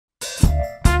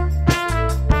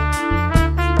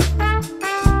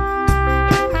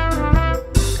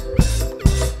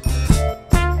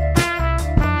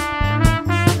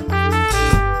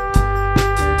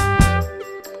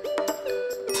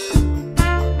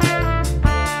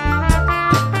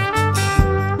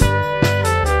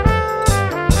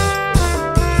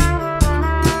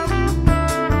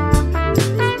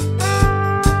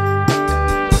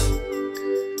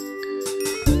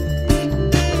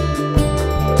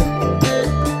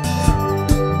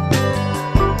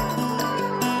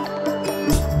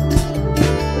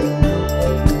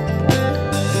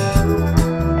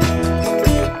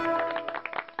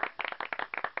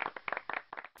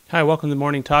Hi, welcome to the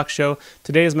Morning Talk Show.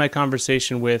 Today is my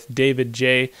conversation with David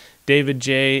J. David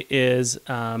J is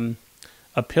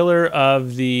a pillar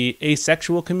of the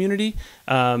asexual community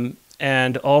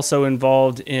and also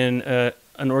involved in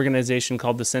an organization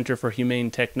called the Center for Humane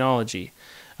Technology.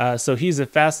 So he's a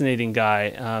fascinating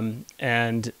guy.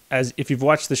 And as if you've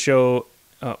watched the show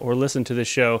or listened to the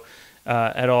show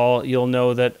at all, you'll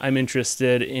know that I'm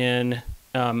interested in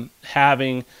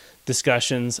having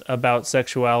discussions about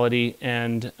sexuality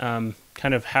and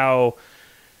kind of how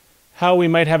we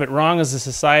might have it wrong as a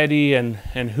society and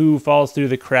who falls through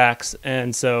the cracks.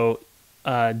 And so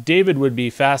David would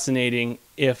be fascinating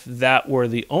if that were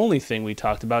the only thing we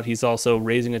talked about. He's also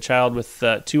raising a child with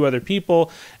two other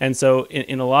people. And so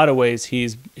in a lot of ways,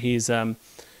 he's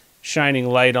shining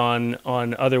light on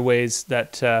other ways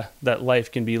that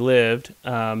life can be lived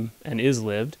and is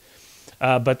lived.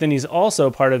 But then he's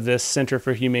also part of this Center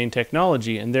for Humane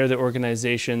Technology, and they're the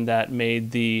organization that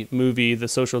made the movie The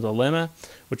Social Dilemma,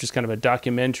 which is kind of a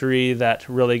documentary that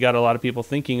really got a lot of people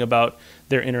thinking about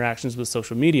their interactions with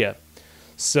social media.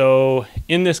 So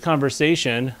in this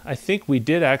conversation, I think we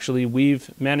did actually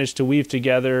managed to weave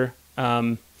together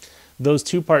those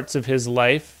two parts of his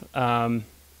life and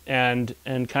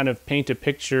kind of paint a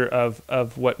picture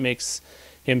of what makes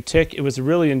him tick. It was a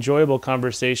really enjoyable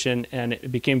conversation, and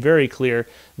it became very clear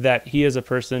that he is a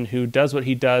person who does what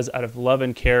he does out of love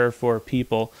and care for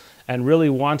people and really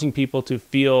wanting people to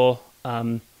feel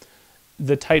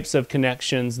the types of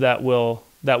connections that will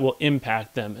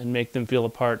impact them and make them feel a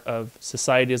part of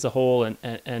society as a whole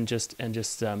and just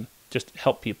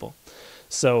help people.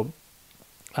 So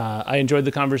I enjoyed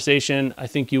the conversation. I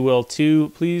think you will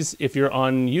too. Please, if you're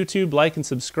on YouTube, like and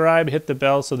subscribe, hit the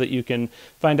bell so that you can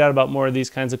find out about more of these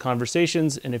kinds of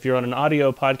conversations. And if you're on an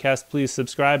audio podcast, please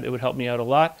subscribe. It would help me out a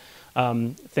lot.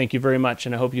 Thank you very much,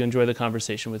 and I hope you enjoy the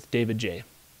conversation with David J.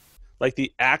 Like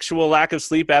the actual lack of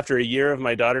sleep after a year of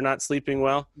my daughter not sleeping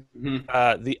well,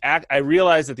 I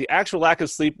realized that the actual lack of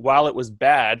sleep, while it was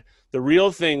bad, the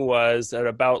real thing was at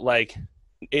about like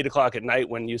 8 o'clock at night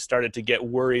when you started to get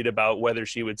worried about whether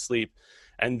she would sleep.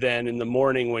 And then in the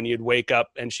morning when you'd wake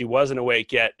up and she wasn't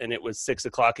awake yet and it was 6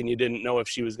 o'clock and you didn't know if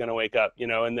she was going to wake up,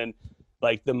 and then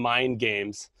like the mind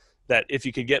games, that if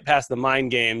you could get past the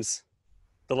mind games,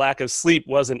 the lack of sleep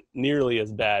wasn't nearly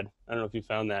as bad. I don't know if you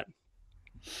found that.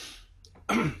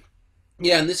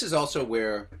 Yeah, and this is also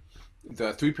where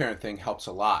the three-parent thing helps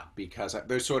a lot, because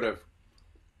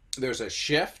there's a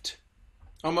shift,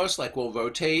 almost like we'll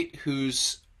rotate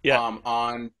who's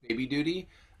on baby duty.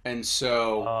 And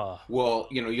so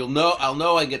I'll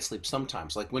know I get sleep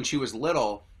sometimes. Like when she was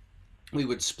little, we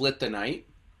would split the night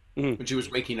when she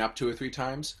was waking up 2 or 3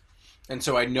 times. And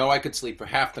so I know I could sleep for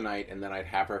half the night, and then I'd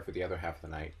have her for the other half of the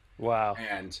night. Wow.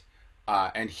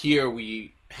 And here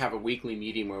we have a weekly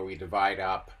meeting where we divide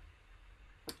up.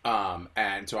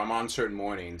 And so I'm on certain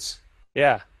mornings.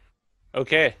 Yeah.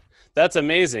 Okay. That's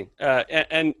amazing.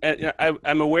 And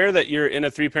I'm aware that you're in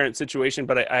a 3-parent situation,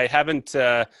 but I haven't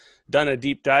done a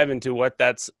deep dive into what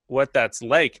that's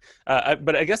like.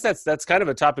 But I guess that's kind of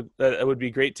a topic that would be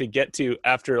great to get to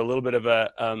after a little bit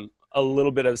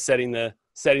of setting the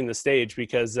stage,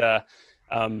 because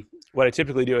what I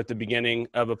typically do at the beginning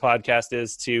of a podcast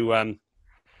is to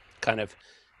kind of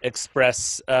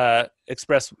express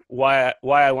why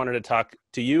I wanted to talk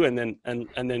to you, and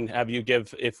then have you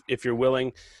give, if you're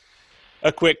willing,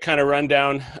 a quick kind of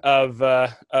rundown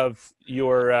of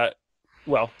your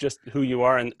just who you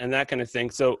are and that kind of thing.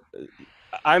 So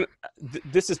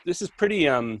this is pretty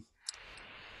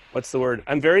what's the word?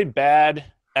 I'm very bad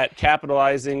at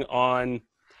capitalizing on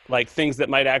like things that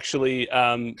might actually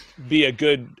be a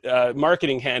good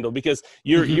marketing handle, because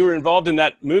you were involved in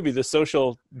that movie, The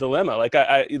Social Dilemma. Like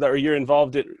or you're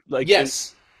involved in like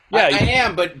yes. Yeah, I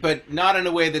am, but not in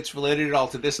a way that's related at all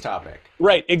to this topic.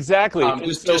 Right, exactly.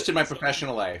 Just in my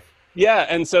professional life. Yeah,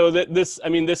 and so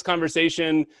this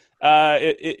conversation,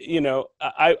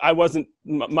 I wasn't,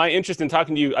 my interest in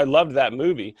talking to you, I loved that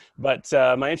movie, but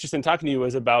my interest in talking to you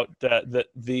was about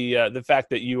the fact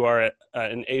that you are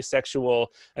an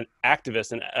asexual, an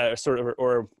activist, and sort of,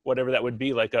 or whatever that would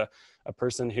be, like a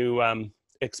person who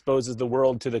exposes the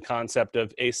world to the concept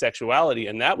of asexuality.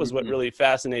 And that was what really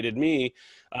fascinated me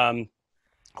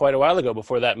quite a while ago,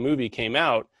 before that movie came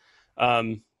out.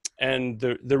 And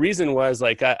the reason was,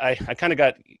 like, I kind of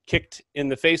got kicked in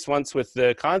the face once with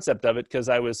the concept of it, because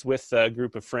I was with a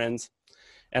group of friends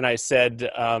and I said,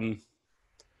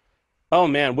 oh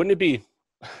man, wouldn't it be,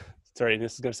 sorry,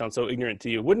 this is going to sound so ignorant to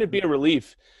you, wouldn't it be a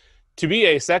relief to be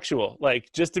asexual,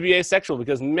 like just to be asexual?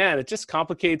 Because man, it just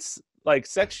complicates, like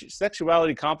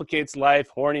sexuality complicates life,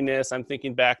 horniness. I'm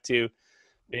thinking back to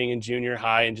being in junior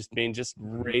high and just being just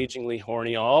ragingly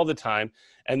horny all the time.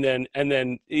 And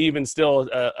then even still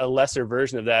a lesser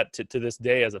version of that to this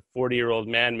day as a 40-year-old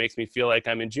man makes me feel like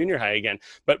I'm in junior high again.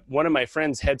 But one of my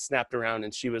friends head snapped around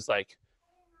and she was like,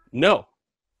 no,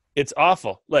 it's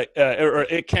awful. Like, or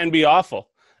it can be awful.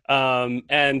 And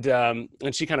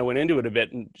she kind of went into it a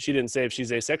bit, and she didn't say if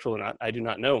she's asexual or not. I do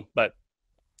not know, but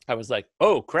I was like,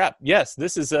 oh crap. Yes,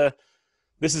 this is a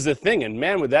thing, and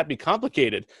man, would that be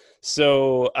complicated.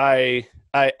 So I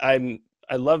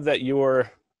love that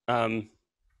you're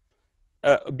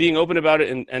being open about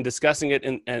it and discussing it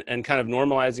and kind of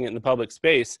normalizing it in the public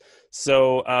space.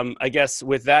 So I guess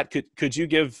with that, could you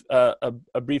give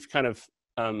a brief kind of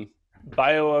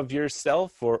bio of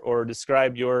yourself, or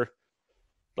describe your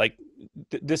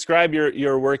describe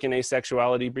your work in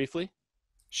asexuality briefly?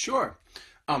 Sure.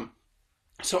 Um,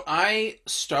 so I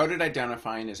started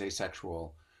identifying as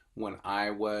asexual when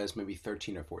I was maybe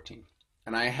 13 or 14.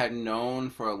 And I had known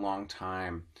for a long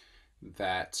time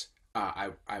that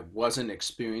I wasn't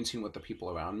experiencing what the people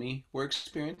around me were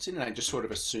experiencing. And I just sort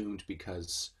of assumed,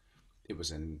 because it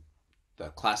was in the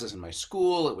classes in my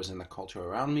school, it was in the culture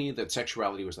around me, that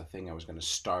sexuality was the thing I was going to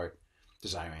start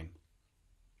desiring.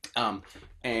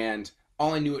 And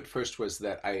all I knew at first was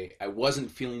that I wasn't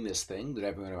feeling this thing that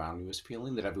everyone around me was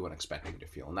feeling, that everyone expected me to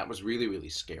feel. And that was really, really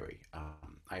scary.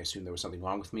 I assumed there was something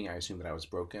wrong with me. I assumed that I was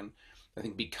broken. I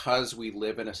think because we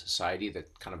live in a society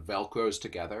that kind of velcros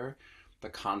together the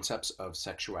concepts of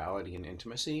sexuality and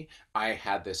intimacy, I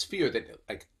had this fear that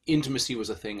like intimacy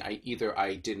was a thing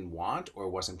I didn't want or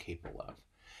wasn't capable of.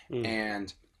 Mm.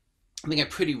 And I think I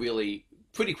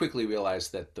pretty quickly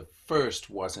realized that the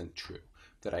first wasn't true.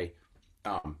 That I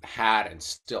had and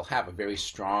still have a very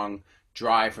strong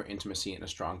drive for intimacy and a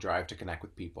strong drive to connect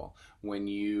with people. When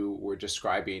you were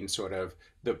describing sort of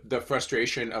the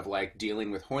frustration of like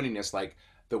dealing with horniness, like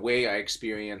the way I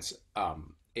experience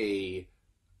a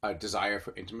desire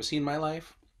for intimacy in my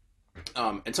life,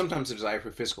 and sometimes a desire for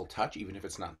physical touch, even if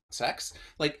it's not sex,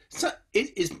 like so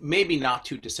it is maybe not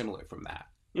too dissimilar from that.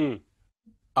 Mm.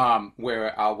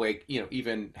 Where I'll wake,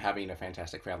 even having a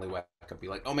fantastic family, wake up, be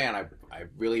like, oh man, I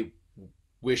really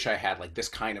wish I had like this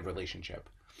kind of relationship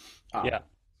um, Yeah.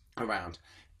 around,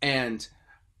 and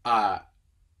uh,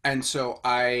 and so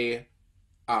I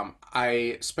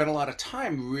spent a lot of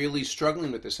time really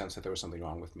struggling with the sense that there was something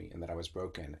wrong with me and that I was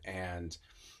broken, and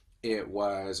it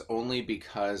was only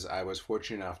because I was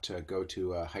fortunate enough to go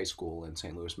to a high school in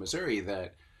St. Louis, Missouri,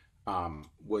 that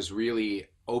was really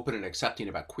open and accepting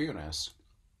about queerness,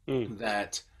 Mm.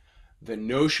 that the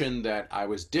notion that I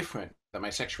was different, that my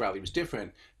sexuality was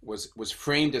different, was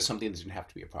framed as something that didn't have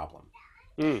to be a problem.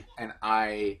 Mm. And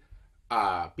I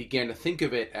began to think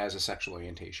of it as a sexual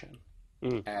orientation,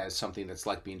 Mm. as something that's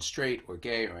like being straight or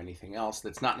gay or anything else.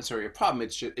 That's not necessarily a problem.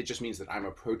 It just means that I'm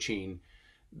approaching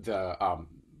the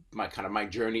my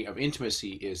journey of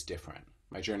intimacy is different.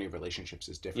 My journey of relationships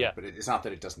is Yeah. different, but it's not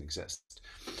that it doesn't exist.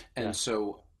 Yeah. And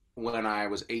so when I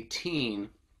was 18,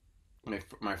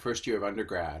 my first year of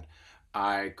undergrad,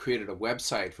 I created a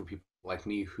website for people like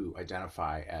me who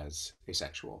identify as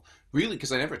asexual. Really,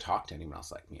 because I never talked to anyone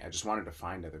else like me. I just wanted to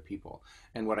find other people.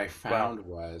 And what I Wow. found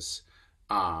was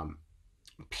um,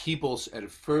 people at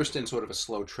first in sort of a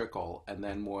slow trickle, and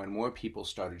then more and more people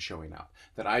started showing up.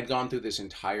 That I'd gone through this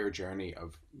entire journey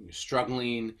of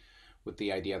struggling with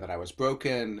the idea that I was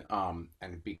broken,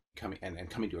 and becoming and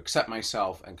coming to accept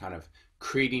myself, and kind of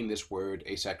creating this word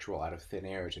asexual out of thin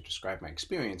air to describe my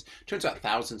experience. Turns out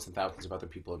thousands and thousands of other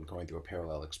people have been going through a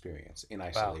parallel experience in Wow.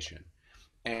 isolation.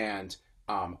 And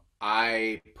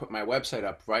I put my website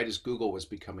up right as Google was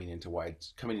coming into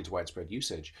widespread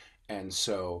usage, and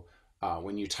so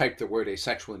when you type the word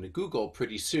asexual into Google,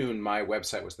 pretty soon my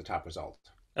website was the top result.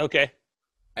 Okay.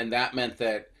 And that meant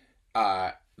that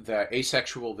the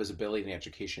Asexual Visibility and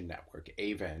Education Network,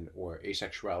 AVEN, or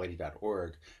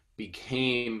asexuality.org,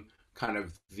 became kind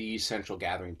of the central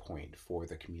gathering point for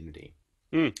the community,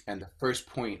 Mm. and the first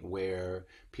point where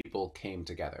people came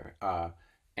together.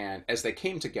 And as they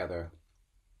came together,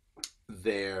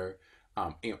 there,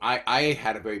 I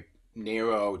had a very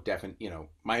narrow, definite,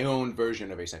 my own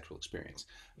version of asexual experience.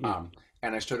 Mm.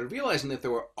 And I started realizing that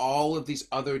there were all of these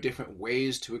other different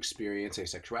ways to experience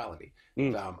asexuality.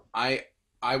 Mm.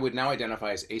 I would now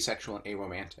identify as asexual and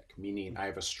aromantic, meaning I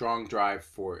have a strong drive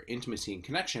for intimacy and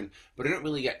connection, but I don't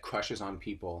really get crushes on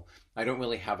people. I don't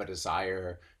really have a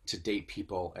desire to date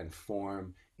people and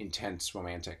form intense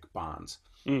romantic bonds.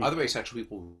 Mm. Other asexual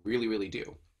people really, really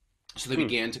do. So there Mm.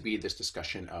 began to be this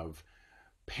discussion of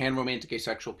pan-romantic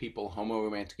asexual people,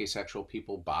 homo-romantic asexual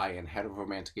people, bi and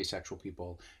hetero-romantic asexual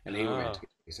people, and Oh. aromantic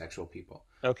asexual people.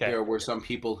 Okay. There were some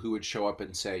people who would show up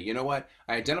and say, you know what,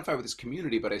 I identify with this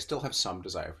community, but I still have some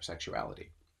desire for sexuality.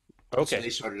 And so Okay. they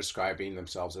started describing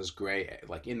themselves as gray,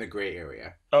 like in the gray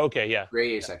area, Okay. Yeah.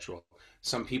 gray asexual.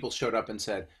 Some people showed up and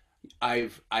said, I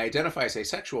identify as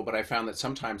asexual, but I found that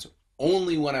sometimes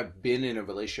only when I've been in a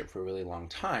relationship for a really long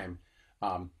time,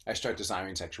 I start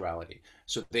desiring sexuality.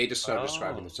 So they just started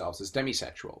describing Oh, themselves as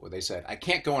demisexual, where they said, I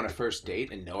can't go on a first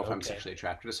date and know if I'm okay. sexually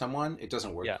attracted to someone. It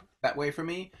doesn't work Yeah. that way for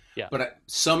me. Yeah. But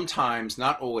sometimes,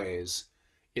 not always,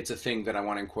 it's a thing that I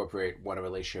want to incorporate when a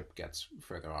relationship gets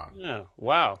further on. Yeah.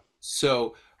 Wow.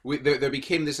 So there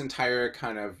became this entire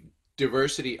kind of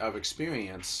diversity of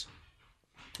experience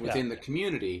Yeah. within the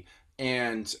community.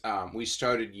 And we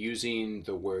started using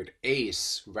the word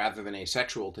ace rather than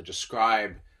asexual to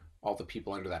describe all the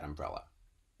people under that umbrella.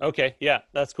 Okay. Yeah.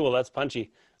 That's cool. That's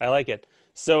punchy. I like it.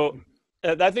 So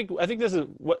I think this is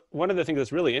what one of the things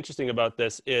that's really interesting about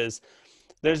this is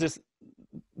there's this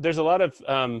there's a lot of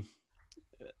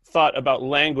thought about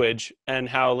language and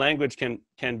how language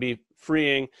can be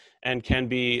freeing and can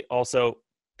be also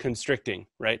constricting,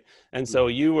 right? And so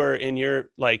you were in your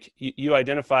like you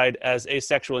identified as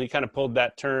asexual and you kind of pulled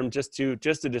that term just to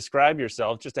describe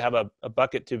yourself, just to have a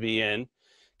bucket to be in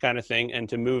kind of thing and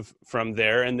to move from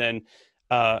there. And then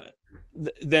uh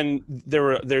then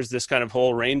there's this kind of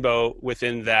whole rainbow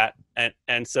within that.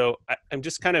 And so I'm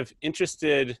just kind of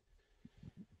interested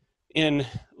in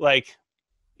like,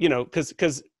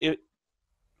 because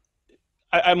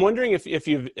I'm wondering if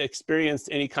you've experienced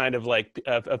any kind of like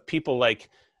of people like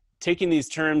taking these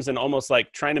terms and almost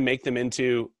like trying to make them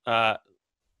into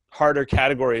harder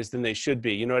categories than they should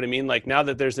be. You know what I mean? Like now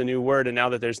that there's a new word and now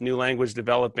that there's new language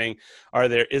developing,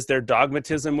 is there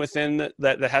dogmatism within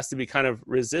that has to be kind of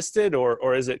resisted,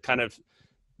 or is it kind of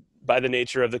by the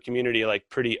nature of the community like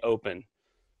pretty open?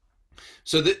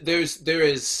 So there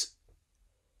is,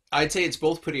 I'd say it's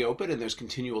both pretty open and there's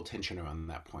continual tension around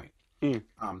that point. Mm,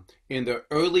 In the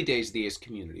early days of the ace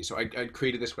community, so I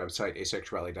created this website,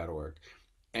 asexuality.org,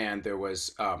 and there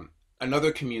was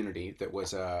another community that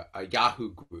was a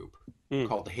Yahoo group mm.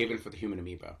 called the Haven for the Human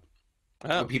Amoeba,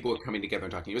 where Oh, people were coming together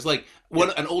and talking. It was like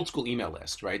yeah. an old school email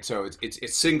list, right? So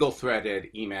it's single threaded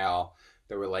email.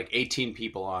 There were like 18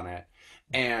 people on it,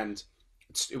 and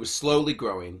it was slowly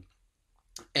growing.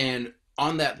 And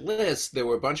on that list, there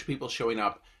were a bunch of people showing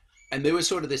up, and there was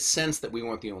sort of this sense that we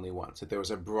weren't the only ones, that there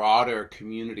was a broader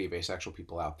community of asexual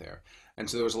people out there. And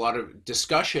so there was a lot of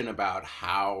discussion about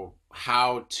how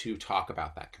to talk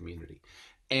about that community.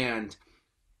 And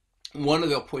one of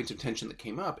the points of tension that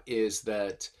came up is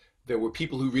that there were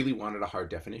people who really wanted a hard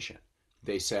definition.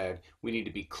 They said, we need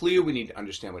to be clear, we need to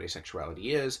understand what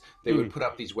asexuality is. They would Mm. put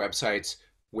up these websites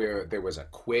where there was a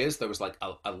quiz, there was like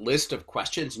a list of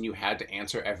questions, and you had to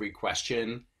answer every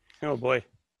question Oh boy.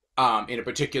 in a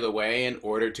particular way in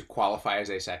order to qualify as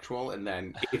asexual. And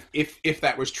then if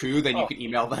that was true, then you Oh, could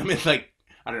email them and like,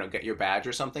 I don't know, get your badge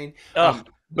or something. oh,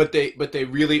 But they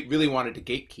really wanted to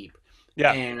gatekeep.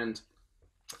 yeah, And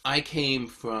I came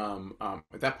from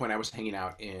at that point I was hanging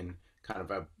out in kind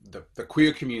of the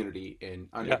queer community in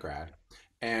yeah. undergrad,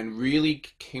 and really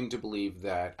came to believe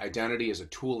that identity is a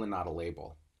tool and not a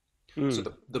label. So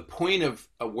Mm, the point of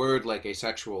a word like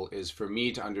asexual is for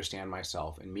me to understand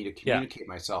myself and me to yeah. communicate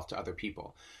myself to other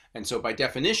people. And so by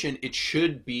definition, it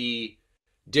should be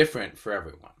different for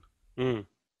everyone. Mm,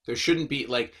 There shouldn't be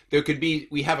like there could be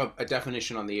we have a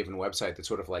definition on the Avon website that's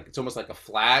sort of like it's almost like a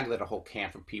flag that a whole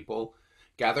camp of people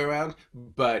gather around.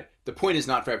 But the point is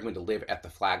not for everyone to live at the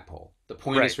flagpole. The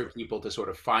point is right, for people to sort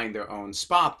of find their own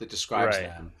spot that describes right.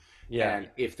 them. Yeah, And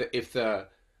if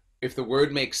the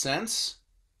word makes sense,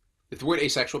 if the word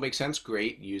asexual makes sense,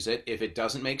 great, use it. If it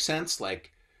doesn't make sense,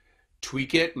 like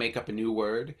tweak it, make up a new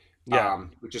word, yeah,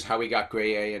 which is how we got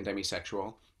gray A and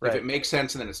demisexual. If right, it makes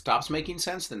sense and then it stops making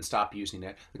sense, then stop using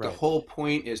it. Like the right, whole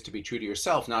point is to be true to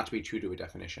yourself, not to be true to a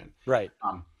definition. right.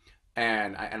 Um,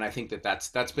 and I think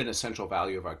that's been a central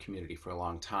value of our community for a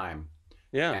long time,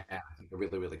 Yeah. and I think a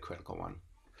really critical one.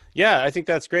 Yeah, I think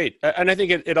that's great. And I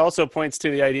think it also points to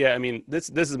the idea. I mean, this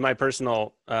is my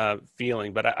personal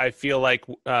feeling, but I feel like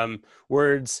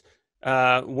words,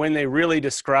 when they really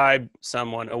describe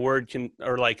someone, a word can,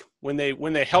 or like when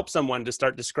they help someone to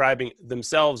start describing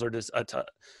themselves or just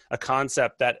a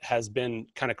concept that has been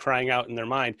kind of crying out in their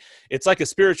mind, it's like a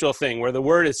spiritual thing where the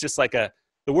word is just like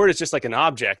an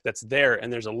object that's there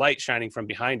and there's a light shining from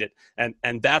behind it.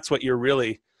 And that's what you're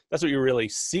really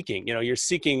seeking. You're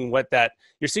seeking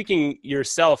you're seeking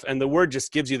yourself, and the word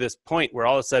just gives you this point where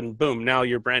all of a sudden, boom, now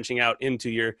you're branching out into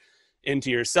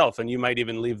yourself, and you might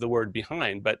even leave the word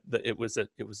behind, but it was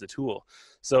a tool.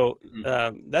 So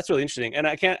Mhm. that's really interesting. And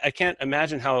I can't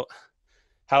imagine how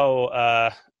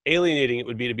alienating it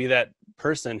would be to be that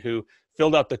person who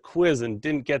filled out the quiz and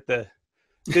didn't get the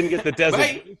Right.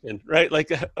 designation, right?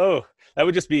 Like, oh, that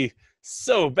would just be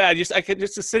so bad. I could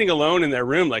just sitting alone in their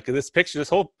room, like this picture, this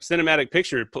whole cinematic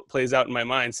picture plays out in my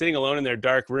mind, sitting alone in their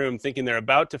dark room, thinking they're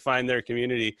about to find their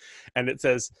community. And it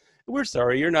says, we're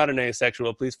sorry, you're not an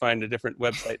asexual. Please find a different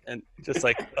website. And just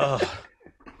like, oh,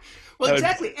 Well,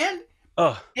 exactly.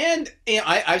 oh, And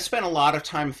I've spent a lot of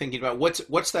time thinking about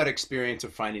what's that experience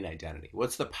of finding identity?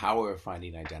 What's the power of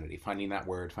finding identity? Finding that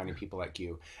word, finding people like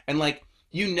you. And like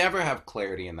you never have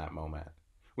clarity in that moment.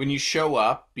 When you show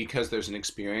up because there's an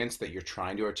experience that you're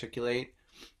trying to articulate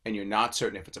and you're not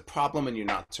certain if it's a problem and you're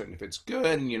not certain if it's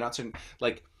good and you're not certain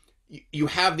like you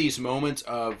have these moments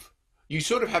of you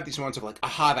sort of have these moments of like,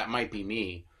 aha, that might be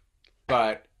me.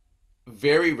 But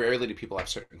very rarely do people have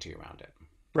certainty around it.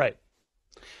 right.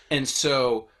 And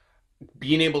so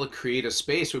being able to create a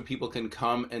space where people can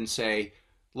come and say,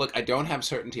 look, I don't have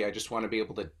certainty. I just want to be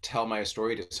able to tell my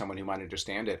story to someone who might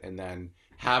understand it and then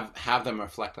have them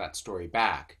reflect that story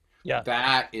back. Yeah.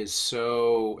 That is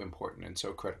so important and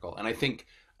so critical. And I think,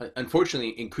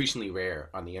 unfortunately, increasingly rare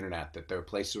on the internet that there are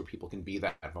places where people can be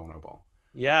that vulnerable.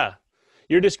 Yeah.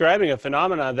 You're describing a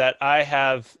phenomena that I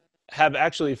have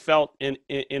actually felt in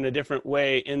a different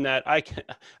way, in that I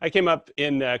came up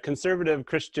in conservative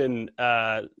Christian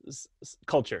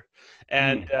culture,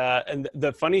 Mm. and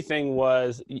the funny thing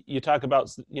was, you talk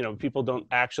about, people don't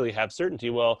actually have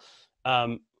certainty. Well,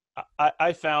 um,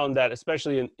 I found that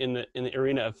especially in the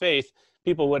arena of faith,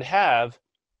 people would have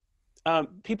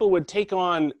people would take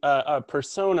on a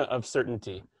persona of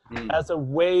certainty Mm. as a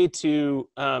way to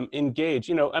engage.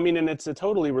 I mean, and it's a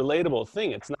totally relatable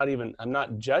thing. It's not even, I'm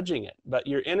not judging it, but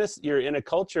you're in a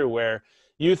culture where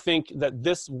you think that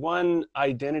this one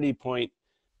identity point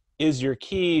is your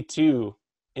key to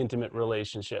intimate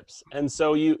relationships, and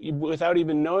so you without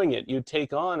even knowing it, you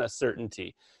take on a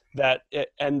certainty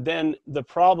and then the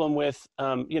problem with,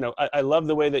 I love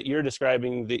the way that you're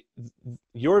describing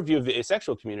your view of the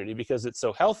asexual community, because it's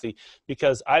so healthy,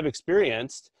 because I've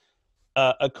experienced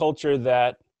a culture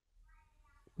that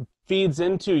feeds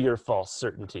into your false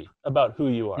certainty about who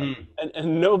you are. Mm.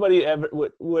 And nobody ever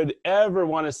would ever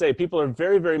want to say, people are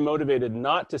very, very motivated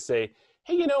not to say,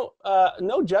 hey,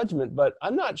 no judgment, but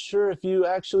I'm not sure if you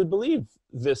actually believe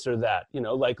this or that,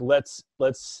 like, let's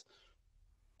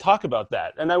talk about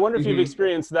that. And I wonder if you've Hmm.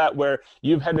 experienced that, where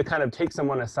you've had to kind of take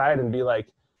someone aside and be like,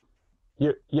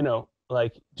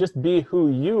 like, just be who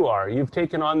you are. You've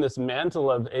taken on this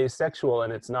mantle of asexual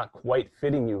and it's not quite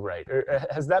fitting you right. Or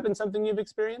has that been something you've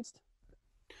experienced?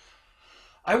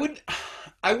 I would,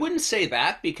 I wouldn't say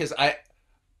that because I,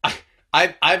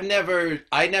 I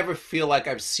never feel like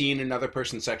I've seen another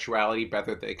person's sexuality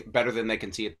better than they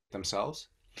can see it themselves.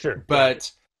 Sure. Yeah.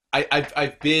 But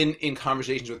I've been in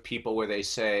conversations with people where they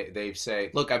say,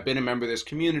 look, I've been a member of this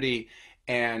community,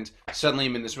 and suddenly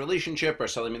I'm in this relationship, or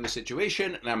suddenly I'm in this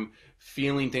situation, and I'm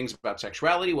feeling things about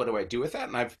sexuality. What do I do with that?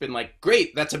 And I've been like,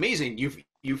 great, that's amazing.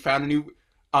 You found a new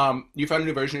you found a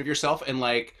new version of yourself, and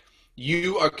like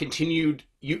you are continued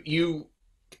you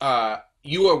are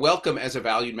welcome as a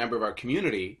valued member of our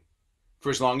community for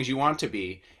as long as you want to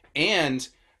be, and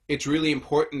it's really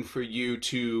important for you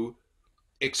to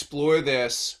explore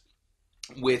this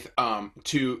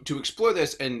to explore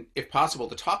this, and if possible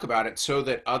to talk about it so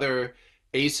that other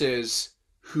aces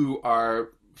who are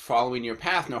following your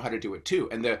path know how to do it too.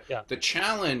 And the Yeah. the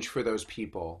challenge for those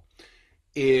people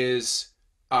is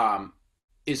um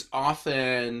is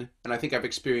often, and I think I've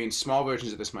experienced small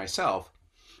versions of this myself,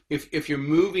 if you're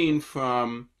moving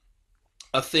from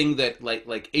a thing that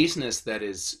like aceness that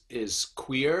is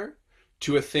queer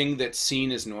to a thing that's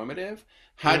seen as normative,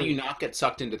 how do Mm, you not get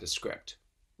sucked into the script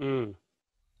mm,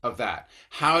 of that?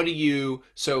 How do you,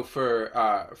 so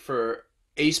for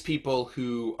ace people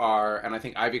who are, and I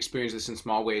think I've experienced this in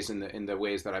small ways, in the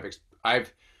ways that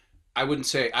I've I wouldn't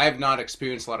say I have not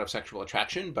experienced a lot of sexual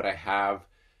attraction, but I have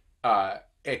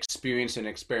experienced and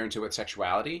experience with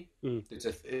sexuality. mm, It's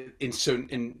a in so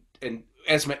in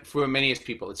as for many as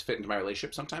people, it's fit into my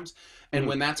relationship sometimes. And mm.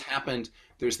 when that's happened,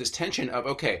 there's this tension of,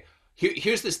 okay,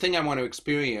 here's this thing I want to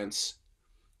experience.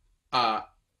 uh,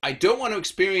 I don't want to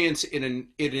experience it in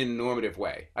a normative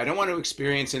way. I don't want to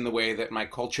experience in the way that my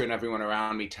culture and everyone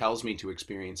around me tells me to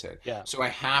experience it. Yeah. So I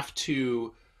have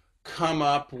to come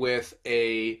up with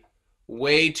a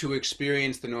way to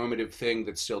experience the normative thing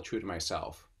that's still true to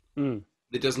myself, Mm,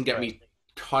 that doesn't get right. me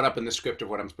caught up in the script of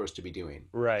what I'm supposed to be doing.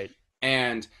 Right.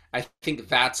 And I think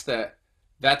that's the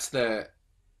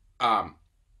um,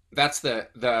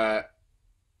 the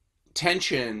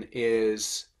tension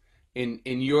is in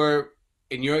your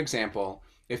example.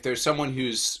 If there's someone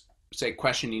who's say,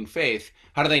 questioning faith,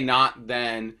 how do they not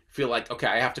then feel like, okay,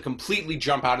 I have to completely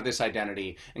jump out of this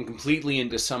identity and completely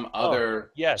into some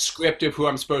other yes. script of who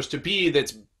I'm supposed to be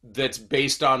that's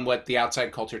based on what the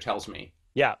outside culture tells me?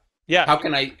 Yeah. Yeah. How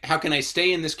can I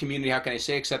stay in this community? How can I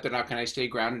stay accepted? How can I stay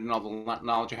grounded in all the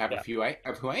knowledge I have Yeah.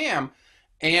 of who I am,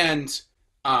 and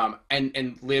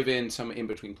and live in some in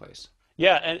between place?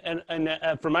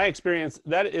 Yeah, from my experience,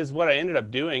 that is what I ended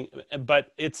up doing.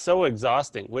 But it's so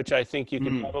exhausting, which I think you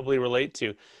can Mm. probably relate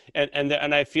to.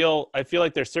 And I feel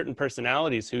like there's certain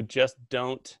personalities who just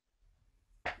don't.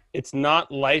 It's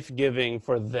not life giving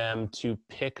for them to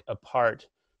pick apart,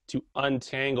 to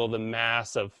untangle the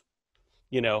mass of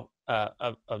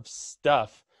of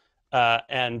stuff,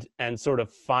 and sort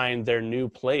of find their new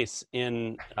place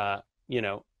in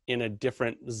in a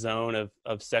different zone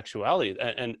of sexuality,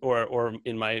 and or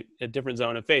in a different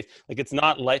zone of faith. Like it's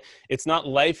not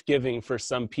life giving for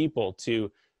some people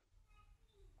to.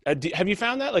 Have you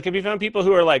found that? Like, have you found people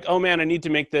who are like, oh man, I need to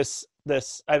make this.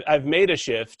 I've made a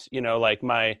shift. Like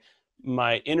my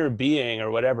inner being or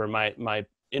whatever, my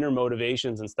inner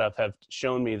motivations and stuff have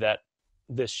shown me that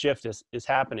this shift is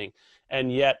happening,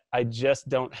 and yet I just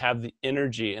don't have the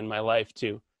energy in my life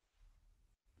to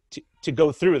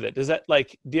go through with it. Does that,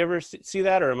 like, do you ever see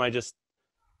that, or am I just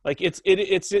like, it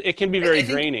can be very I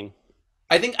think draining?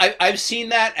 I've seen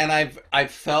that, and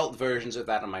I've felt versions of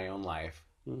that in my own life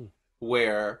Mm,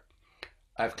 where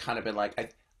I've kind of been like,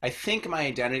 I think my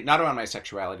identity, not around my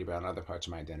sexuality, but on other parts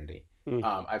of my identity.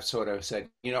 mm, I've sort of said,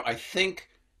 I think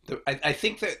I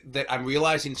think that I'm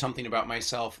realizing something about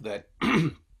myself that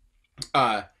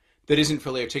that isn't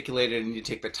fully articulated, and you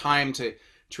take the time to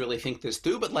really think this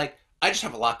through. But like, I just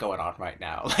have a lot going on right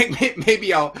now. Like,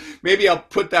 maybe I'll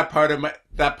put that part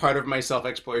of my self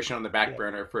exploration on the back yeah,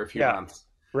 burner for a few yeah, months.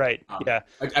 right, yeah.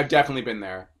 I've definitely been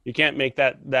there. You can't make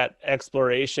that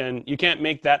exploration. You can't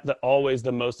make that always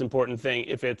the most important thing.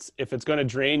 If it's going to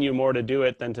drain you more to do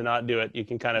it than to not do it, you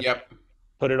can kind of Yep.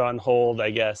 put it on hold,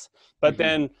 I guess. But Hmm.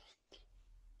 then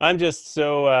I'm just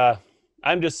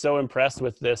so impressed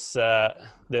with this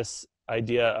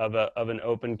idea of an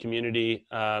open community,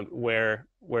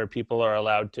 where people are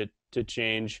allowed to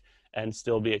change and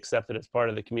still be accepted as part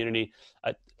of the community.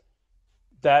 Uh,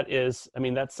 I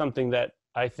mean, that's something that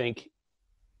I think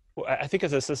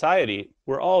as a society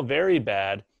we're all very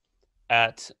bad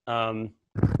at,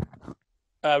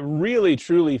 really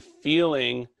truly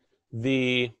feeling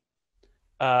the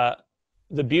uh,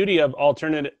 the beauty of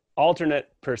alternate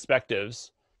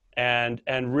perspectives, and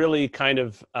really kind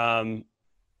of,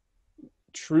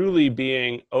 truly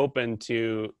being open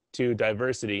to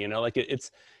diversity. Like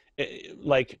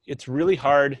like it's really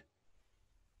hard.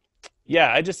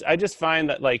 Yeah, I just find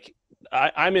that, like,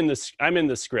 I'm in the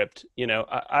script.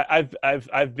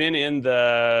 I've been in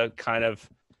the kind of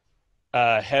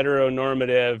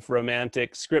heteronormative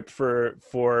romantic script for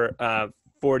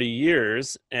 40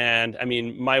 years. And I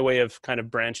mean, my way of kind of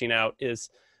branching out is,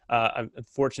 I'm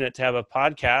fortunate to have a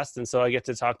podcast. And so I get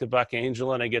to talk to Buck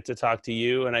Angel, and I get to talk to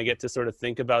you, and I get to sort of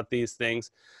think about these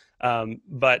things.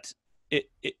 But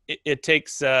it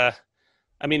takes,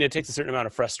 I mean, it takes a certain amount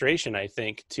of frustration, I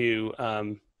think, to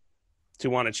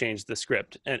want to change the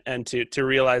script, and to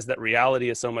realize that reality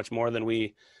is so much more than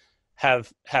we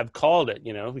have called it,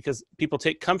 because people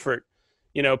take comfort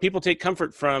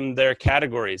from their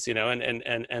categories,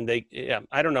 and they, yeah,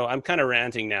 I don't know, I'm kind of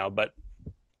ranting now, but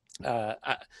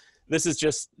this is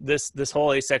just this whole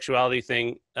asexuality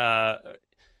thing,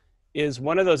 is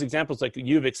one of those examples, like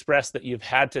you've expressed, that you've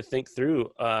had to think through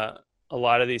a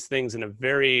lot of these things in a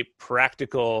very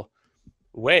practical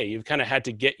way. You've kind of had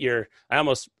to get I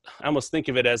almost think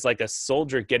of it as like a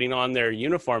soldier getting on their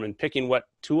uniform and picking what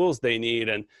tools they need,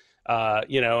 and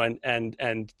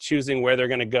and choosing where they're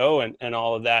going to go, and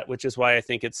all of that, which is why I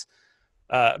think it's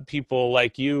people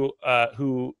like you,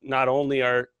 who not only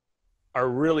are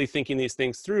really thinking these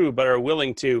things through, but are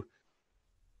willing to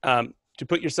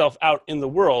put yourself out in the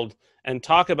world and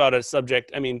talk about a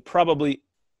subject. I mean, probably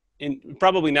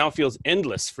now feels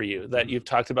endless for you, that you've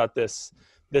talked about this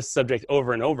subject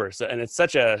over and over. So, and it's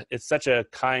such a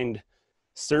kind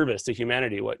service to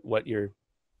humanity, what you're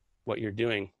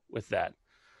doing with that.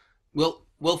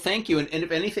 Well, thank you. And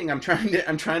if anything, I'm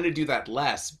trying to do that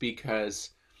less, because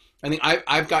I think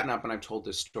I've gotten up and I've told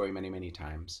this story many, many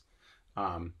times.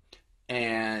 Um,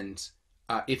 and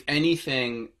if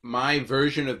anything, my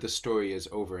version of the story is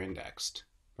over-indexed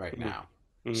right Mm-hmm. now.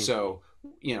 Mm-hmm. So,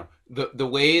 the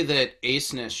way that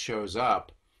aceness shows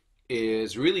up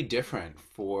is really different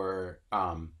for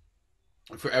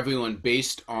everyone,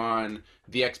 based on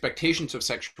the expectations of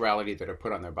sexuality that are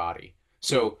put on their body.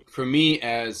 So for me,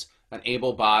 as an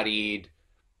able-bodied,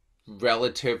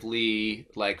 relatively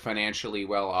like financially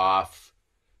well off,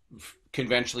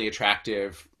 conventionally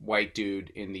attractive white dude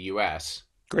in the US.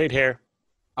 Great hair.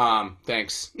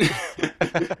 Thanks.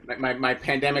 My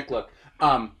pandemic look.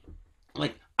 Um,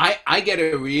 like I get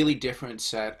a really different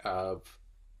set of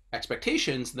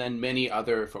expectations than many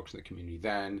other folks in the community,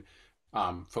 than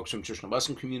folks from traditional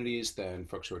Muslim communities, than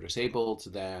folks who are disabled,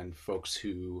 than folks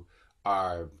who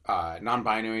are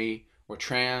non-binary or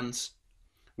trans,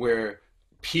 where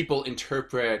people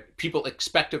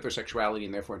expect of their sexuality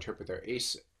and therefore interpret their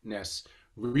aceness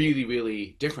really,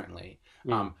 really differently.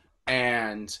 Mm.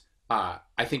 And I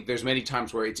think there's many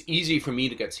times where it's easy for me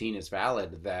to get seen as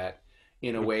valid, that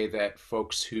in a way that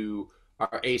folks who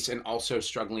are ace and also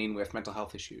struggling with mental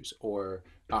health issues, or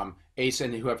ace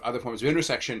and who have other forms of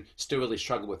intersection, still really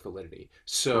struggle with validity.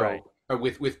 So, Right. or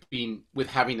with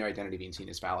having their identity being seen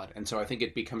as valid. And so I think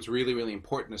it becomes really, really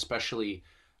important, especially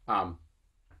um,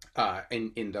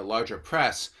 in the larger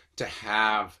press, to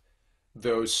have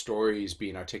those stories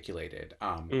being articulated.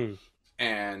 Mm.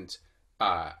 And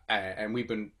we've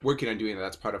been working on doing that.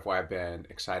 That's part of why I've been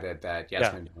excited that Yeah.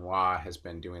 Yasmin Benoit has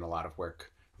been doing a lot of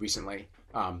work recently.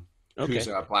 Who's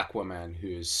Okay. a black woman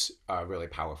who's a really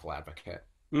powerful advocate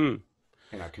Mm.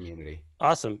 in our community.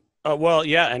 Awesome. Well,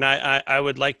 yeah, and I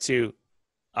would like to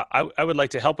I would like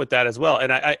to help with that as well.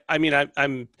 And I mean I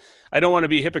don't want to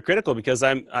be hypocritical, because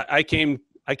I came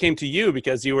to you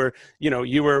because you were,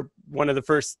 you were one of the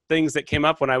first things that came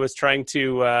up when I was trying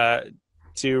to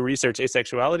research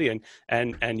asexuality,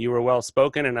 and you were well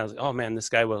spoken, and I was like, oh man, this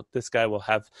guy will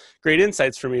have great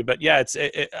insights for me. But yeah,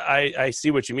 I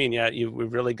see what you mean. Yeah,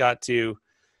 we've really got to.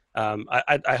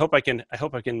 I hope I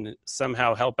can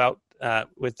somehow help out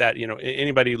with that.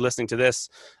 Anybody listening to this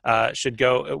should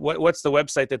go. What's the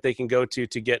website that they can go to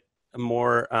get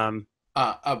more?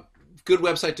 A good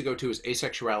website to go to is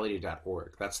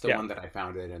asexuality.org. That's the Yeah, one that I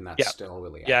founded, and that's yeah, still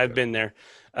really yeah. I've active. been there.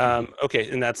 Mm-hmm. Okay,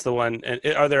 and that's the one. And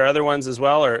are there other ones as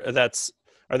well, or are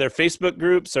there Facebook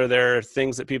groups? Are there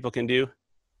things that people can do?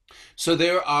 So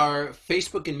there are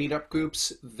Facebook and meetup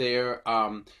groups.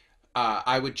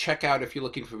 I would check out, if you're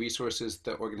looking for resources,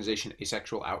 the organization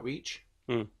Asexual Outreach.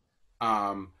 Hmm.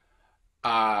 Um,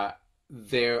 uh,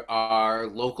 there are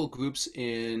local groups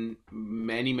in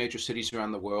many major cities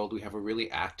around the world. We have a really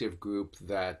active group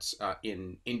that's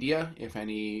in India. If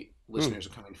any Hmm. listeners are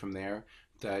coming from there,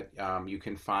 that you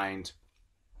can find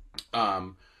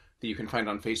um, that you can find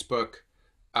on Facebook,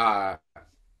 uh,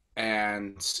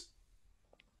 and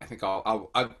I think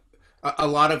a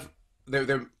lot of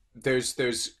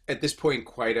there's at this point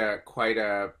quite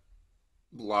a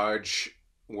large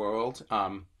world.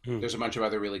 Hmm. There's a bunch of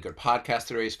other really good podcasts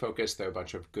that are ace focused. There are a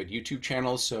bunch of good YouTube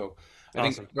channels. So I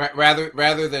think Awesome.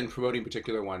 rather than promoting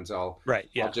particular ones, Right. I'll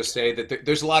Yeah. just say that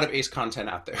there's a lot of ace content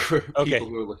out there for people Okay.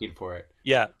 who are looking for it.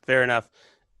 Yeah. Fair enough.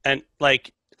 And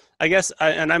like, I guess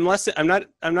I'm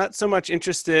not so much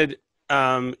interested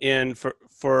in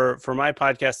for my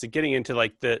podcast to getting into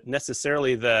like the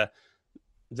necessarily the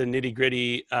nitty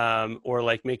gritty, or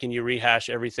like making you rehash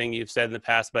everything you've said in the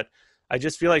past. But I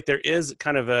just feel like there is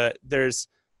kind of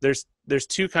there's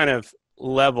two kind of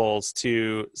levels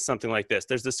to something like this.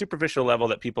 There's the superficial level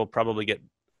that people probably get,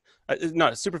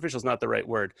 not superficial is not the right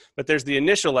word, but there's the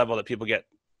initial level that people get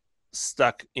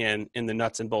stuck in the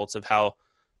nuts and bolts of how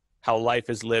life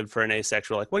is lived for an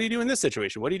asexual. Like, what do you do in this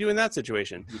situation? What do you do in that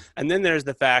situation? And then there's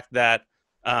the fact that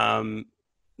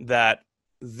that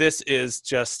this is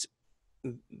just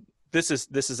this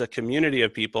is a community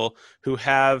of people who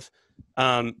have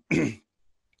um,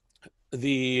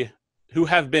 the who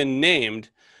have been named,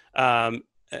 um,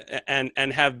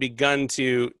 and have begun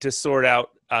to sort out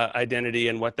identity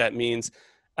and what that means,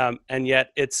 and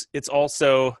yet it's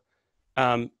also,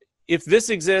 if this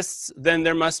exists, then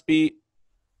there must be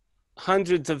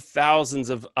hundreds of thousands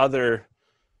of other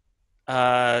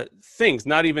things,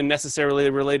 not even necessarily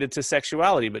related to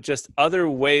sexuality, but just other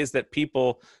ways that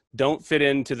people don't fit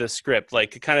into the script,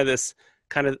 like kind of this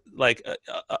kind of like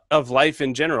of life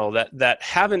in general that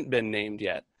haven't been named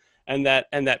yet, and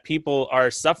that people are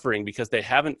suffering because they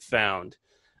haven't found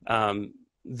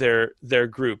their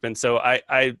group. And so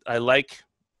I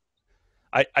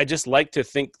just like to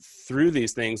think through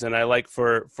these things, and I like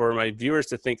for my viewers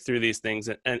to think through these things,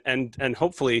 and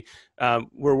hopefully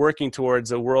we're working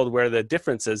towards a world where the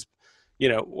differences,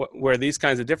 where these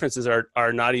kinds of differences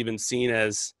are not even seen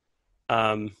as,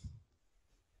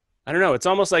 I don't know. It's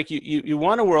almost like you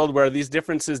want a world where these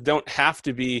differences don't have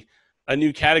to be a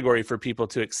new category for people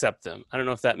to accept them. I don't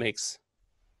know if that makes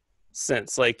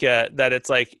sense. Like that it's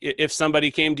like if somebody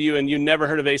came to you and you never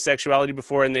heard of asexuality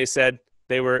before and they said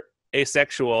they were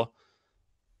asexual,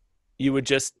 you would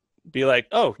just be like,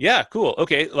 oh yeah, cool,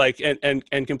 okay, like,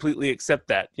 and completely accept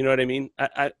that. You know what I mean?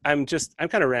 I'm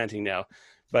kind of ranting now,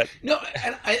 but No,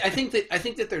 and I think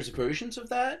that there's versions of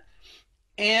that,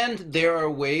 and there are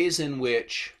ways in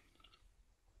which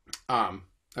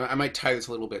I might tie this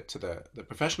a little bit to the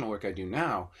professional work I do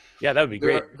now. yeah, that would be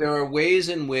great. There are ways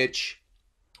in which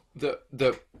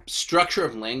the structure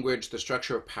of language, the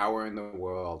structure of power in the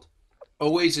world,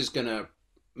 always is going to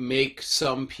make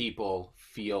some people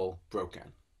feel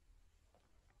broken.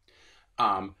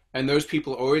 And those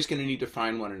people are always going to need to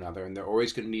find one another, and they're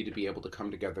always going to need to be able to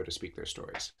come together to speak their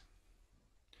stories.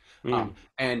 Mm.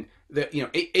 And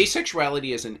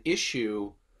asexuality is an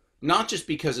issue, not just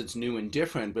because it's new and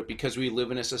different, but because we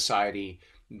live in a society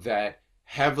that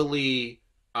heavily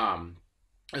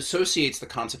associates the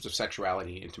concepts of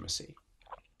sexuality and intimacy.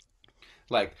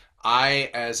 Like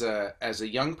as a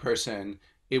young person,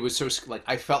 it was so like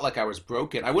I felt like I was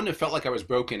broken. I wouldn't have felt like I was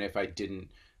broken if I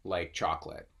didn't like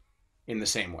chocolate in the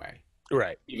same way,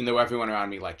 Right. even though everyone around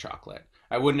me liked chocolate.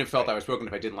 I wouldn't have felt Right. I was broken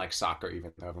if I didn't like soccer,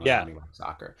 even though everyone Yeah. around me liked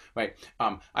soccer. Right?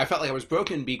 I felt like I was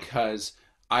broken because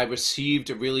I received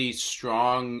a really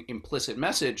strong implicit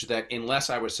message that unless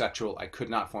I was sexual, I could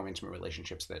not form intimate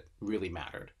relationships that really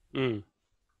mattered. Mm.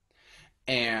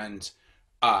 And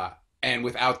uh, and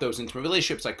without those intimate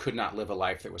relationships, I could not live a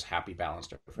life that was happy,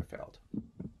 balanced, or fulfilled.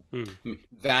 Mm.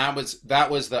 That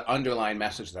was the underlying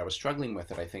message that I was struggling with.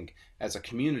 That I think, as a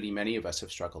community, many of us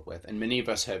have struggled with, and many of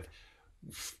us have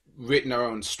written our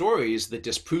own stories that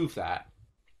disprove that,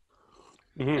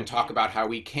 Mm-hmm. and talk about how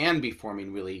we can be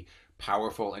forming really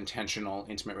powerful, intentional,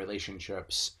 intimate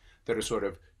relationships that are sort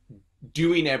of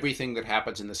doing everything that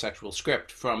happens in the sexual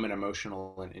script from an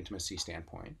emotional and intimacy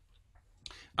standpoint.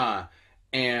 Uh,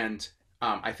 and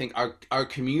I think our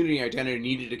community identity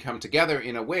needed to come together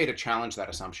in a way to challenge that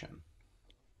assumption.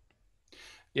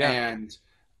 Yeah. And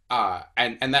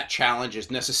and that challenge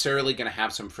is necessarily going to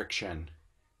have some friction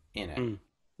in it. Mm.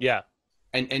 Yeah.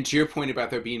 And to your point about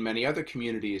there being many other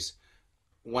communities,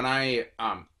 when I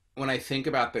think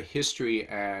about the history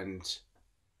and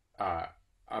uh,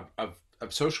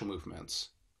 of social movements,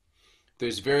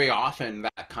 there's very often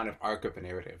that kind of arc of a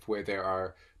narrative where there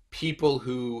are people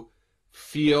who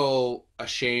feel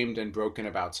ashamed and broken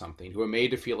about something, who are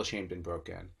made to feel ashamed and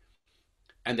broken,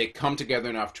 and they come together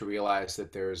enough to realize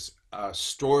that there's a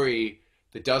story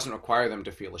that doesn't require them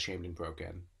to feel ashamed and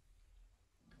broken.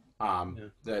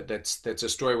 Yeah. That's a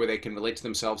story where they can relate to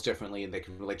themselves differently and they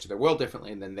can relate to their world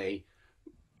differently, and then they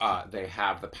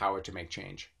have the power to make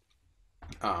change.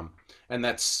 And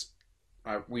that's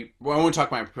I won't talk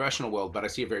about my professional world, but I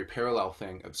see a very parallel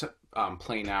thing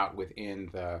playing out within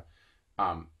the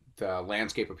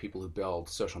landscape of people who build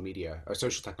social media or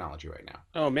social technology right now,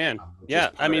 Oh man. which is Yeah.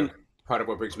 I mean, part of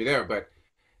what brings me there. But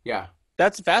yeah,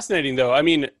 that's fascinating, though. I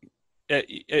mean,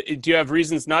 do you have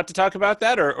reasons not to talk about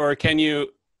that, or can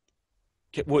you?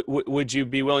 Would you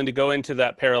be willing to go into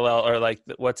that parallel, or like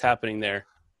what's happening there?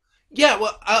 yeah.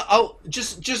 Well, I'll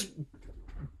just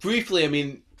briefly. I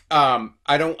mean,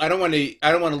 I don't want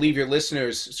to leave your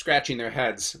listeners scratching their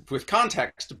heads with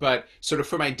context, but sort of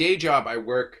for my day job, I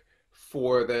work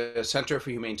for the Center for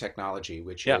Humane Technology,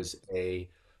 which Yeah. is a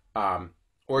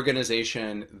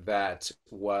organization that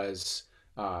was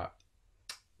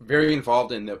very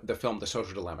involved in the film The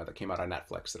Social Dilemma that came out on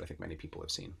Netflix that I think many people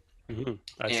have seen. Hmm.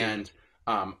 I see. And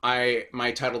I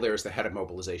my title there is the head of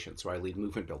mobilization, so I lead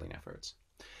movement building efforts.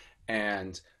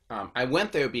 And I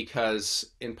went there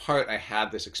because, in part, I had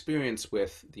this experience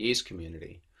with the ACE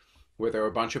community, where there were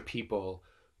a bunch of people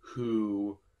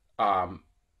who um,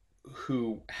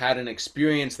 who had an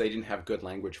experience they didn't have good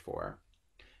language for,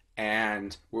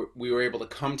 and we were able to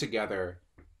come together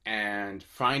and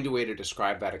find a way to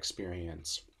describe that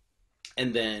experience,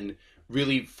 and then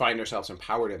really find ourselves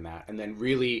empowered in that, and then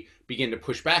really begin to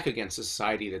push back against a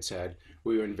society that said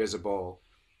we were invisible,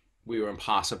 we were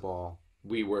impossible,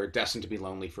 we were destined to be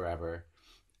lonely forever,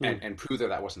 Mm. and prove that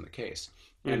that wasn't the case.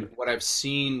 Mm. And what I've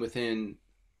seen within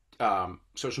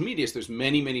social media is there's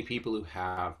many people who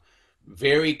have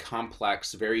very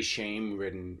complex, very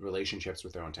shame-ridden relationships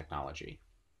with their own technology,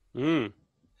 Mm.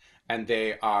 and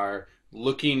they are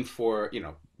looking for,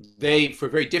 they, for a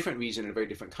very different reason in a very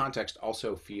different context,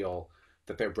 also feel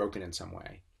that they're broken in some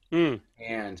way, Mm.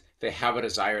 and they have a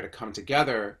desire to come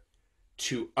together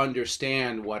to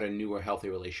understand what a new or healthy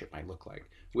relationship might look like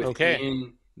Okay.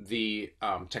 within the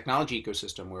technology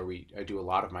ecosystem where I do a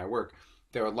lot of my work.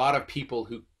 There are a lot of people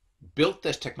who built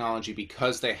this technology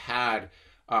because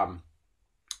um,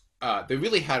 they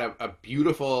really had a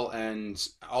beautiful and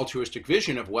altruistic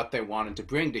vision of what they wanted to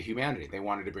bring to humanity. They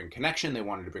wanted to bring connection. They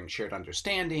wanted to bring shared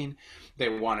understanding. They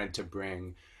wanted to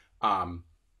bring um,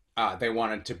 they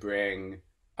wanted to bring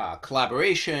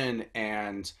collaboration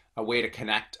and a way to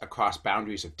connect across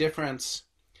boundaries of difference.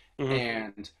 Hmm.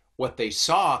 And what they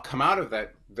saw come out of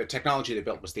that, the technology they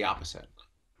built was the opposite.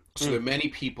 So there Mm. are many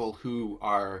people who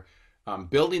are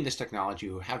building this technology,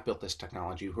 who have built this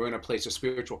technology, who are in a place of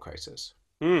spiritual crisis.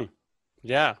 Mm.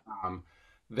 Yeah. Um,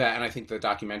 that, and I think the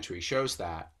documentary shows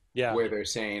that, Yeah. where they're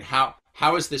saying, how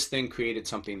has this thing created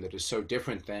something that is so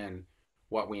different than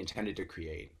what we intended to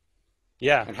create,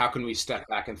 Yeah. and how can we step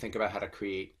back and think about how to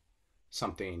create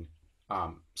something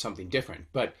something different?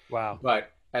 Wow.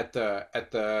 But at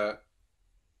the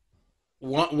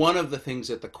one of the things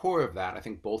at the core of that, I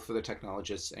think, both for the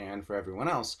technologists and for everyone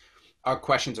else, are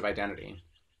questions of identity.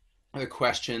 The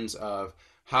questions of,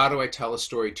 how do I tell a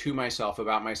story to myself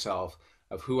about myself,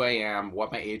 of who I am,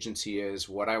 what my agency is,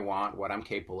 what I want, what I'm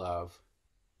capable of.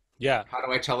 Yeah. How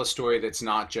do I tell a story that's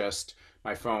not just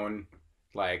my phone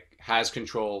like has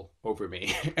control over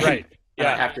me, and Right. I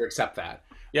Yeah. have to accept that.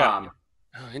 Yeah. Um,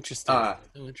 Oh, interesting. uh,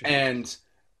 So interesting. and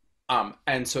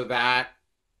and so that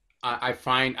I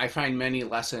find many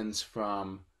lessons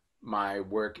from my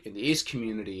work in the ACE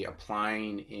community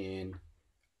applying in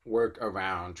work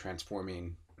around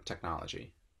transforming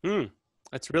technology. Hmm.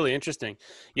 That's really interesting.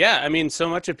 Yeah. I mean, so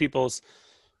much of people's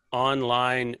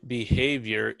online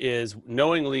behavior is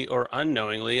knowingly or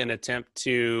unknowingly an attempt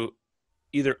to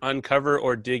either uncover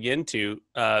or dig into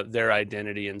their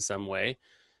identity in some way.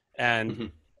 And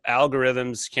Mhm.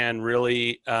 algorithms can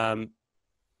really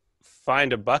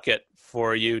find a bucket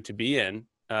for you to be in.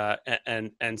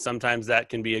 And sometimes that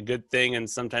can be a good thing, and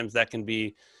sometimes that can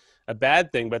be a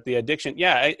bad thing. But the addiction,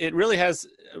 yeah, it really has.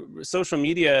 Social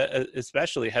media,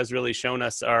 especially, has really shown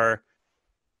us uh,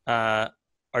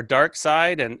 our dark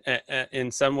side, and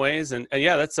in some ways, and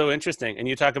yeah, that's so interesting. And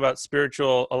you talk about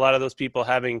spiritual. A lot of those people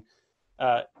having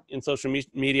in social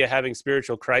media having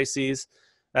spiritual crises.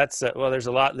 That's well, there's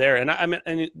a lot there. And I mean,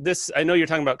 and this, I know you're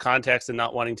talking about context and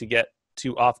not wanting to get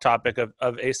too off topic of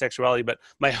asexuality, but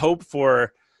my hope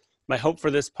for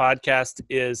this podcast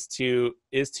is to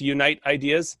unite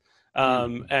ideas.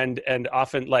 Mm. And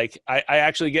often, like, I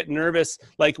actually get nervous,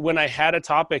 like when I had a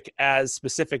topic as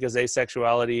specific as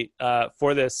asexuality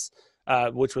for this,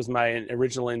 which was my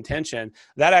original intention.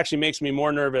 That actually makes me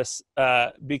more nervous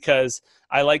because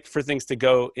I like for things to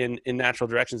go in natural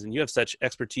directions, and you have such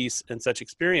expertise and such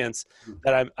experience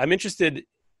that I'm interested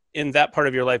in that part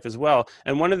of your life as well.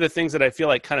 And one of the things that I feel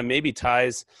like kind of maybe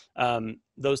ties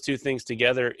those two things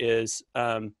together is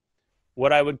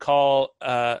what I would call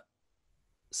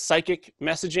psychic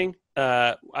messaging.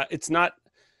 It's not.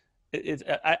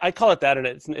 I call it that, and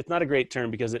it's not a great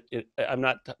term because I'm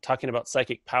not talking about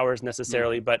psychic powers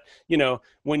necessarily, Mm. but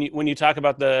when you talk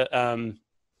about the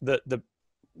the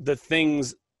the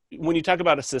things, when you talk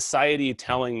about a society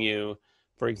telling you,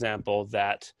 for example,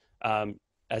 that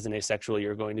as an asexual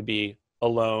you're going to be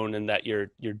alone and that you're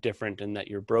different and that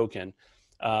you're broken.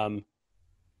 Um,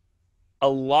 a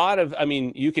lot of, I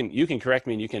mean, you can correct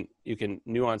me and you can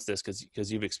nuance this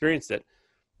because you've experienced it,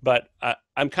 but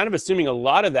I'm kind of assuming a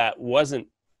lot of that wasn't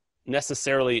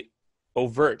necessarily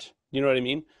overt. You know what I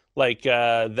mean? Like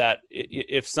that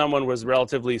if someone was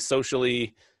relatively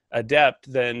socially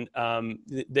adept, then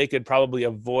they could probably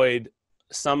avoid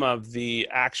some of the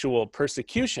actual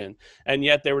persecution, and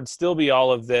yet there would still be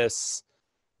all of this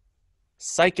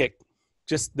psychic,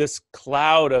 just this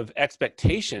cloud of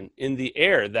expectation in the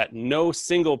air that no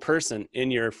single person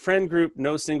in your friend group,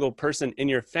 no single person in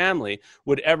your family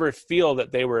would ever feel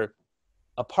that they were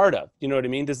a part of. You know what I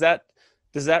mean? Does that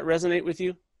resonate with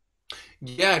you?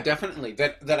 Yeah, definitely.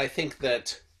 That I think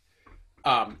that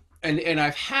and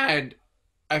I've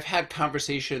had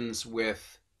conversations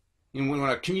with, when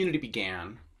our community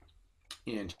began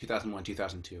in 2001,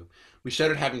 2002, we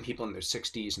started having people in their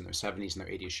 60s and their 70s and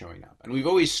their 80s showing up. And we've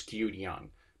always skewed young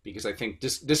because I think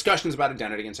discussions about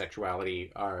identity and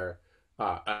sexuality are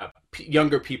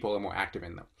younger people are more active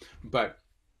in them. But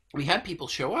we had people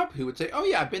show up who would say, "Oh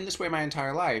yeah, I've been this way my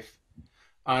entire life,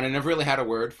 and I never really had a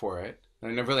word for it,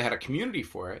 and I never really had a community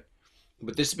for it.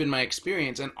 But this has been my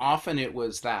experience." And often it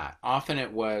was that. Often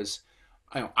it was,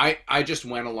 I just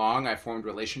went along. I formed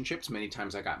relationships. Many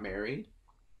times I got married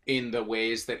in the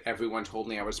ways that everyone told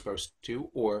me I was supposed to,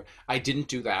 or I didn't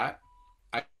do that.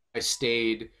 I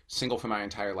stayed single for my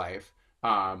entire life,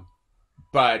 um,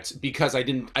 but because I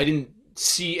didn't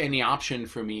see any option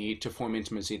for me to form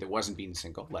intimacy that wasn't being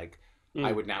single. Like,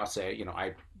 I Mm, would now say,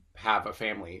 I have a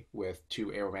family with two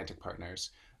aromantic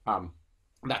partners. Um,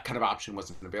 that kind of option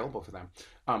wasn't available for them.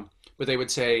 But they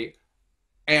would say,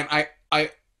 and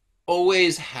I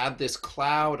always had this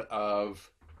cloud of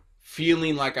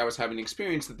feeling like I was having an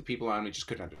experience that the people around me just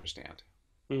couldn't understand.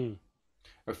 mm.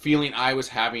 or feeling I was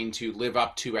having to live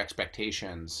up to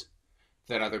expectations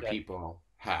that other Yeah. people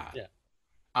had. Yeah.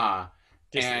 Uh,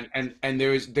 Dissonance. and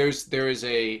there is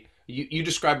a you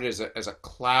described it as a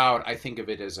cloud. I think of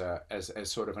it as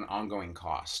sort of an ongoing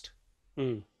cost.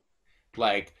 Mm.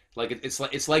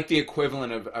 It's like the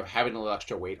equivalent of having a little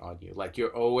extra weight on you. Like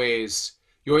you're always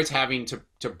having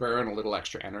to burn a little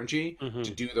extra energy to Hmm.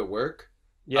 do the work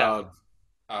Yeah. of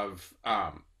of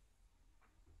um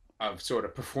of sort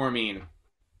of performing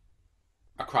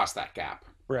across that gap.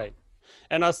 Right.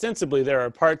 And ostensibly, there are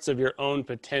parts of your own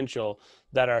potential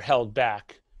that are held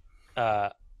back. Uh,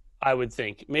 I would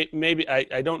think. Maybe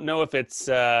I don't know if it's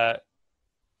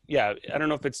yeah, I don't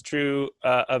know if it's true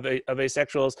of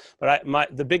asexuals, but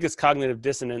the biggest cognitive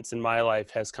dissonance in my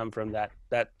life has come from that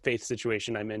faith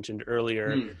situation I mentioned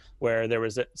earlier, Mm. where there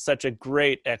was such a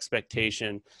great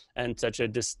expectation and such a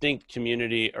distinct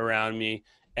community around me,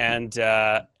 and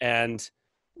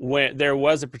when there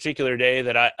was a particular day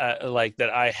that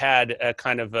I had a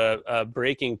kind of a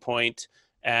breaking point,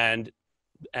 and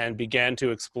began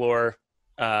to explore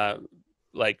uh,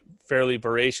 like fairly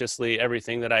voraciously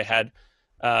everything that I had,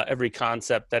 every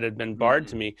concept that had been barred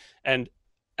to Mm. me,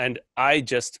 and I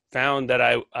just found that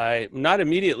I not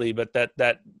immediately, but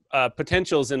that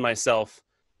potentials in myself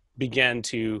began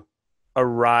to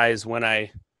arise when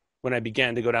I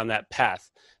began to go down that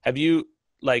path. Have you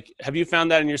have you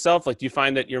found that in yourself? Like, do you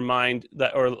find that your mind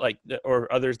that,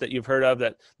 or others that you've heard of,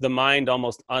 that the mind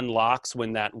almost unlocks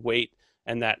when that weight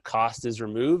and that cost is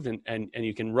removed, and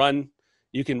you can run,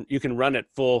 you can run at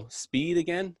full speed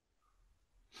again?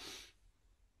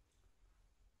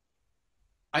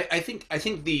 I think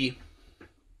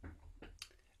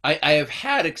I have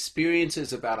had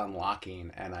experiences about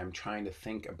unlocking, and I'm trying to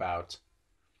think about.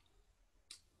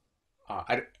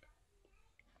 I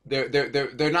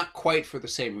they're not quite for the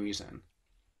same reason.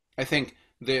 I think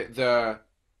the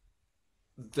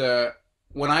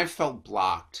when I felt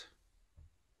blocked,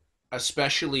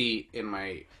 especially in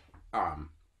my um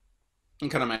in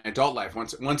kind of my adult life,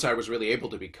 once I was really able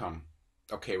to become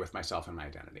okay with myself and my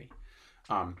identity,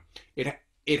 um, it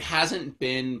it hasn't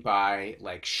been by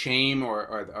like shame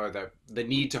or the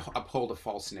need to uphold a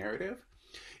false narrative.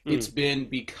 It's Mm, been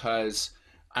because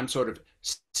I'm sort of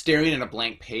staring at a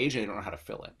blank page and I don't know how to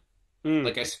fill it. mm,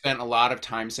 Like I spent a lot of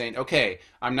time saying, okay,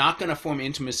 I'm not going to form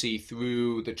intimacy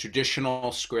through the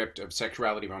traditional script of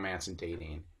sexuality, romance, and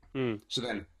dating. mm, So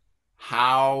then,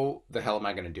 how the hell am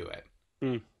I going to do it?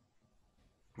 mm.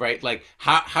 Right? Like,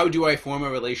 how do I form a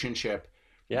relationship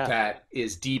Yeah. that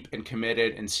is deep and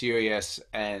committed and serious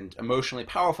and emotionally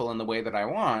powerful in the way that I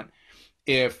want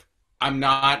if I'm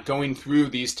not going through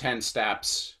these 10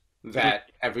 steps Mm,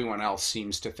 that everyone else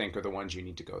seems to think are the ones you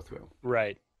need to go through?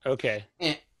 right. Okay.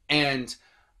 And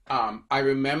I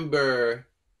remember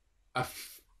a,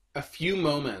 f- a few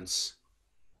moments,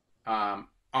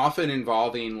 often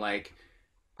involving like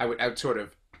I would sort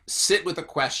of sit with a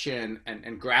question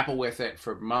and grapple with it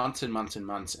for months and months and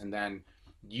months, and then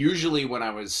usually when I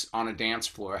was on a dance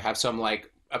floor, have some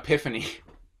like epiphany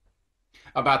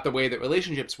about the way that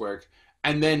relationships work,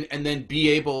 and then be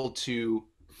able to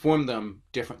form them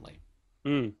differently.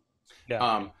 Mm,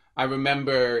 yeah. I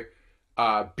remember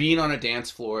being on a dance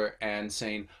floor and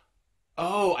saying,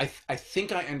 "Oh, I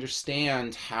think I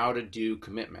understand how to do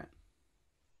commitment.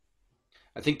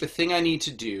 I think the thing I need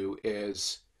to do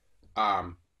is,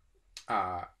 um,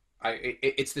 uh,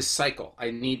 it's this cycle.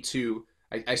 I need to.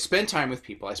 I spend time with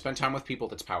people. I spend time with people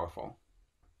that's powerful.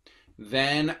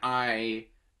 Then I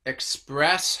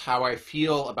express how I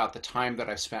feel about the time that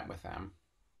I spent with them,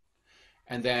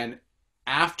 and then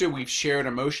after we've shared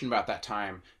emotion about that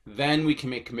time, then we can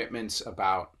make commitments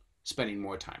about spending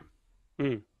more time.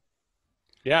 Mm,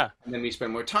 yeah. And then we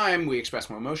spend more time, we express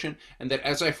more emotion, and that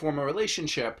as I form a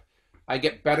relationship, I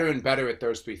get better and better at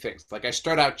those three things. Like I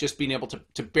start out just being able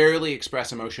to barely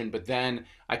express emotion, but then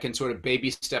I can sort of baby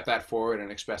step that forward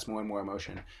and express more and more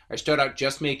emotion. I start out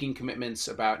just making commitments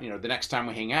about, the next time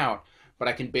we hang out, but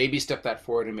I can baby step that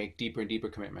forward and make deeper and deeper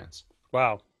commitments.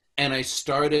 Wow. And I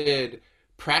started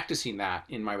practicing that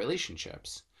in my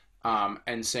relationships,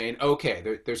 and saying,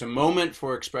 okay, there's a moment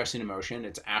for expressing emotion.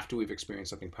 It's after we've experienced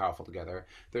something powerful together.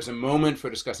 There's a moment for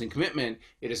discussing commitment.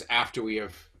 It is after we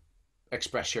have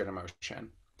expressed shared emotion.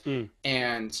 Mm,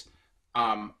 And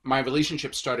my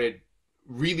relationship started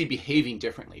really behaving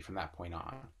differently from that point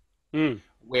on, mm,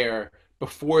 where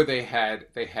before they had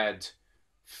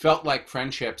felt like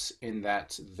friendships in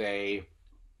that they,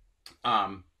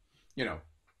 um, you know,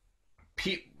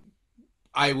 pe-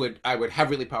 I would have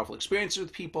really powerful experiences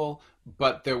with people,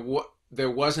 but there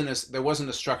wasn't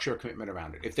a structure of commitment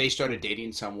around it. If they started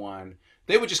dating someone,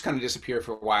 they would just kind of disappear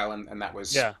for a while, and that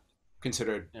was yeah.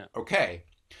 considered Yeah. okay.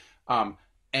 Um,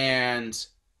 and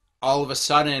all of a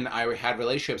sudden, I had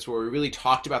relationships where we really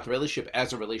talked about the relationship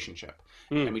as a relationship.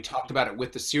 Mm. And we talked about it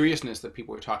with the seriousness that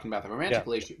people were talking about the Yeah.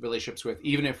 romantic relationships with,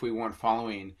 even if we weren't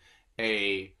following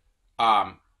a,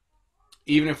 um,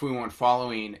 even if we weren't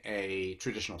following a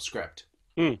traditional script.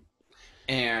 Mm.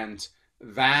 And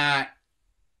that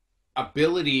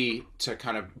ability to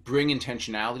kind of bring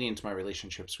intentionality into my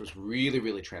relationships was really,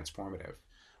 really transformative.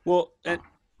 Well, Uh,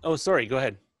 oh, sorry. Go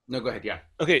ahead. no, go ahead. Yeah.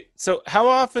 Okay, so how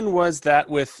often was that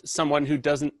with someone who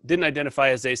didn't identify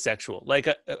as asexual? Like,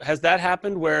 has that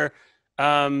happened where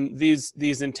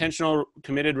these intentional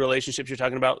committed relationships you're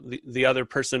talking about, the other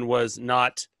person was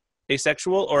not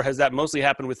asexual, or has that mostly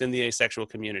happened within the asexual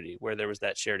community where there was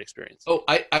that shared experience? Oh,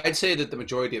 I'd say that the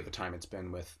majority of the time it's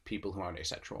been with people who aren't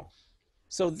asexual.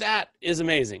 So that is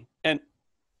amazing, and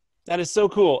that is so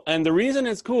cool. And the reason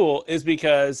it's cool is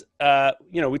because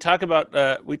we talk about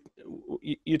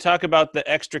you talk about the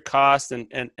extra cost,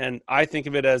 and I think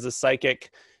of it as a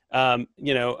psychic, a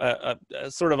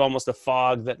sort of almost a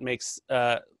fog that makes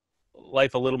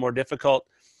life a little more difficult.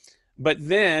 But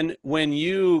then when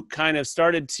you kind of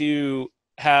started to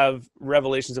have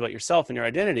revelations about yourself and your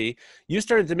identity, you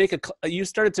started to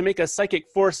make a psychic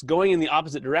force going in the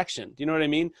opposite direction. Do you know what I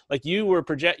mean? Like you've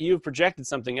projected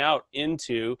something out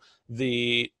into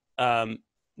the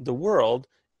the world,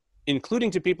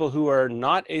 including to people who are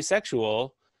not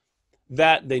asexual,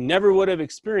 that they never would have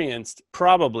experienced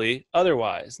probably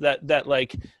otherwise. That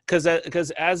like because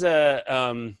as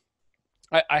a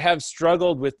I have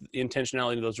struggled with the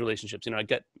intentionality of those relationships. You know, I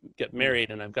get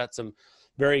married, and I've got some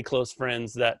very close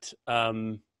friends that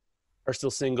are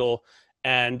still single,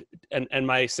 and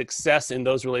my success in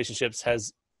those relationships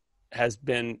has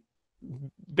been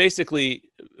basically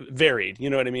varied. You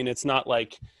know what I mean? It's not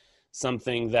like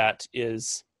something that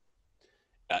is.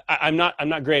 I'm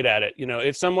not great at it. You know,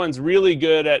 if someone's really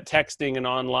good at texting and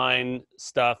online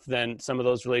stuff, then some of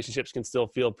those relationships can still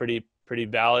feel pretty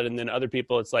valid. And then other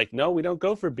people, it's like, no, we don't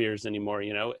go for beers anymore.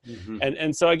 You know, Mm-hmm.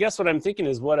 and so I guess what I'm thinking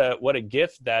is what a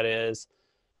gift that is,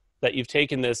 that you've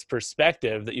taken this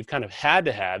perspective that you've kind of had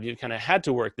to have. You've kind of had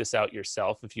to work this out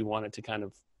yourself if you wanted to kind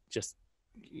of just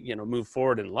move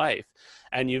forward in life,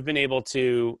 and you've been able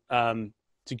to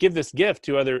give this gift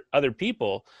to other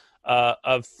people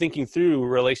of thinking through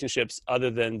relationships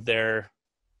other than their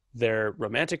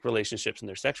romantic relationships and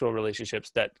their sexual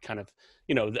relationships. That kind of,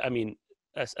 I mean,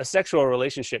 a sexual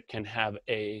relationship can have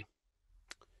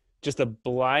just a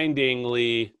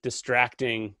blindingly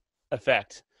distracting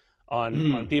effect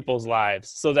on people's lives,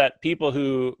 so that people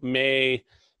who may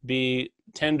be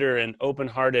tender and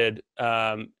open-hearted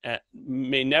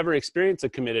may never experience a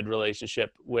committed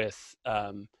relationship with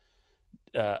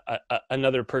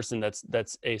another person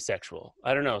that's asexual.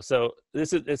 I don't know. So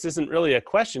this isn't really a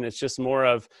question. It's just more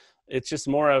of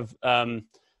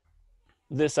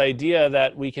this idea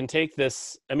that we can take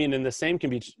this. I mean, and the same can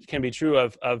be true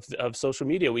of social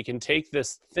media. We can take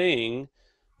this thing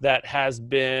that has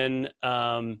been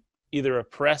either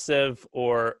oppressive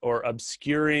or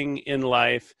obscuring in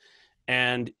life,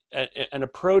 and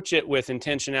approach it with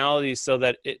intentionality, so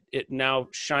that it now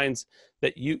shines,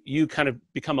 that you kind of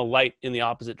become a light in the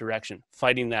opposite direction,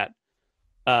 fighting that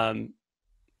I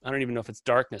don't even know if it's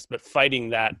darkness, but fighting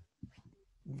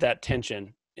that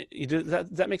tension. Does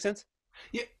that make sense?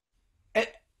 Yeah, and,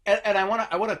 and I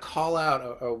want to call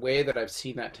out a way that I've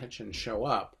seen that tension show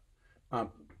up, um,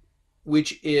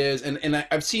 which is, and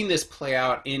I've seen this play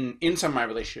out in some of my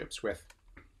relationships with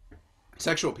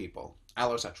sexual people,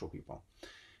 allosexual people,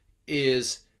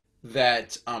 is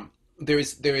that there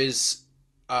is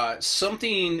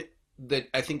something that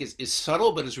I think is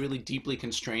subtle but is really deeply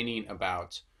constraining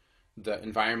about the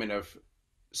environment of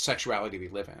sexuality we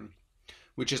live in,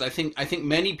 which is I think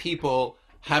many people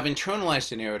have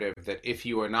internalized a narrative that if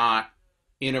you are not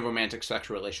in a romantic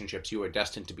sexual relationships, you are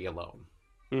destined to be alone,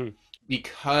 Mm.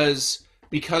 because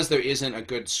there isn't a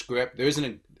good script, there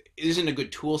isn't a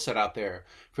good tool set out there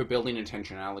for building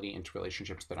intentionality into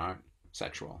relationships that aren't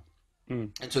sexual.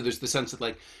 Mm. And so there's the sense that,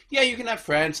 like, yeah, you can have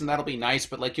friends and that'll be nice,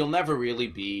 but like you'll never really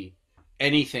be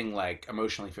anything like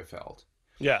emotionally fulfilled.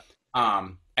 Yeah.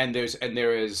 And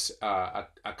there is a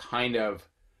kind of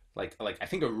like I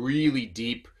think a really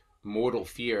deep mortal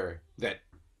fear that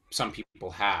some people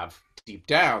have deep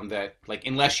down, that like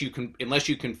unless you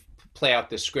can play out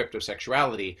this script of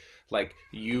sexuality, like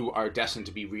you are destined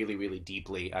to be really, really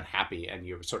deeply unhappy, and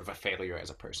you're sort of a failure as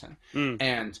a person. Mm.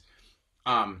 And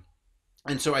um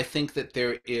and so I think that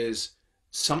there is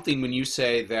something when you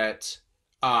say that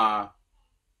uh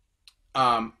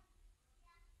um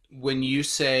when you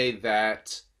say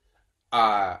that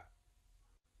uh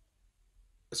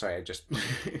sorry, I just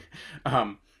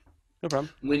um, No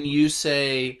problem. when you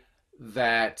say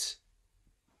that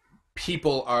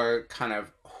people are kind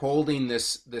of holding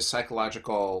this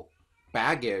psychological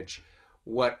baggage,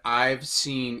 what I've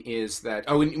seen is that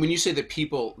when you say that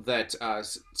people that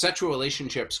sexual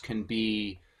relationships can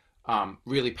be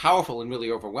really powerful and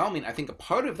really overwhelming, I think a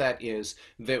part of that is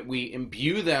that we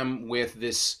imbue them with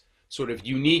this sort of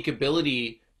unique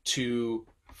ability to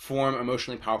form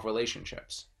emotionally powerful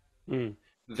relationships. Mm.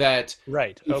 That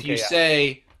Right. if you Okay. Yeah.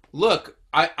 say, "Look,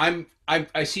 I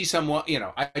see someone,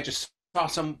 I just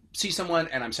see someone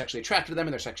and I'm sexually attracted to them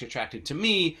and they're sexually attracted to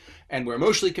me and we're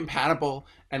emotionally compatible,"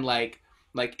 and like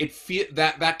it feel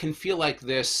that can feel like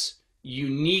this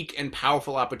unique and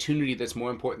powerful opportunity that's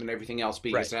more important than everything else Right.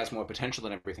 because it has more potential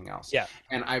than everything else. Yeah.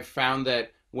 And I've found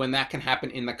that when that can happen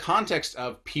in the context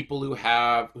of people who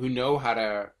have and know how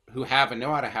to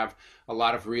have a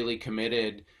lot of really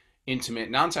committed intimate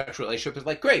non-sexual relationships, it's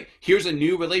like, great, here's a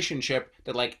new relationship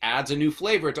that like adds a new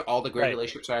flavor to all the great Right.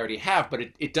 relationships I already have, but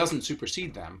it doesn't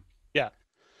supersede them Yeah.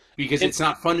 because In it's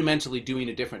not fundamentally doing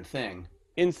a different thing.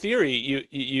 in theory,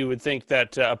 you would think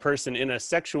that a person in a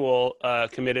sexual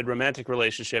committed romantic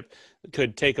relationship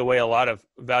could take away a lot of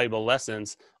valuable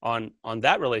lessons on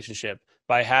that relationship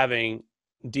by having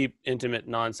deep, intimate,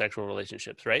 non-sexual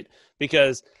relationships, right?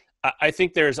 Because I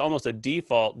think there's almost a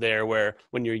default there where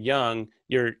when you're young,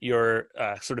 your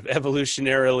sort of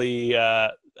evolutionarily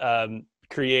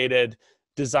created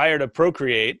desire to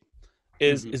procreate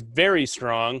Mm-hmm. is very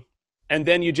strong, and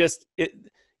then you just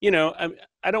you know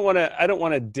I don't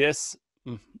want to diss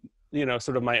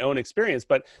sort of my own experience,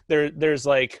 but there's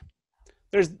like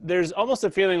there's almost a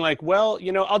feeling like, well,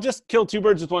 I'll just kill two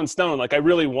birds with one stone. Like I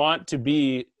really want to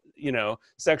be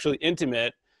sexually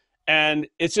intimate, and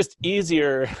it's just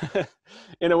easier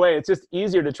in a way. It's just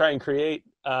easier to try and create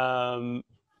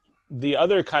the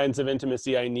other kinds of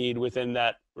intimacy I need within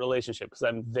that relationship because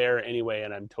I'm there anyway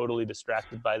and I'm totally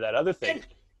distracted by that other thing.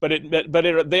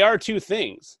 And They are two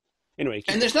things. Anyway, keep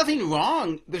and going.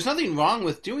 there's nothing wrong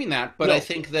with doing that, but I No,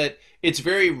 think that it's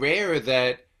very rare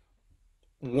that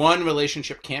one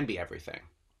relationship can be everything.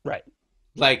 right.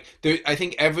 Like there, I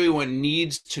think everyone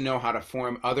needs to know how to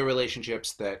form other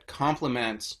relationships that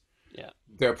complement Yeah,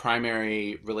 their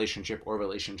primary relationship or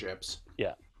relationships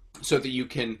yeah, so that you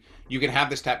can have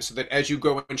this type so that as you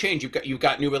grow and change you've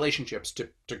got new relationships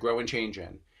to grow and change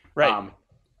in right. um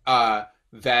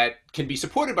that can be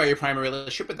supported by your primary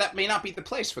relationship, but that may not be the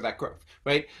place for that growth,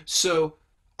 right? So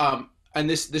and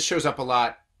this shows up a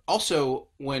lot also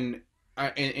when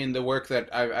in the work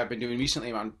that I've been doing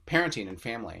recently on parenting and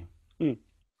family, Mm,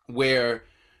 where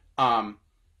um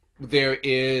there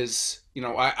is,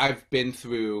 I've been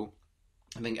through,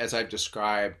 I think, as I've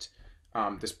described,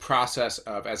 this process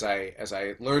of as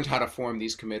I learned how to form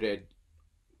these committed,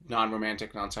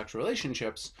 non-romantic, non-sexual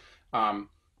relationships.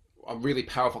 A really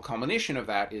powerful culmination of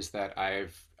that is that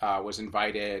I've was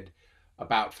invited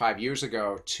about 5 years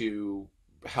ago to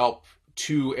help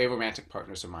two aromantic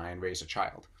partners of mine raise a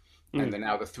child, and mm, then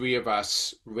now the three of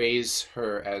us raise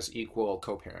her as equal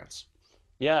co-parents.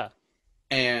 yeah,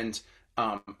 And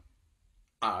um,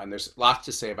 and there's lots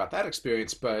to say about that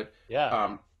experience, but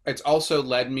yeah. it's also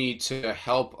led me to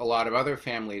help a lot of other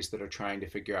families that are trying to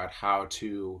figure out how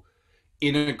to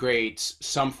integrate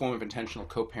some form of intentional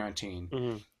co-parenting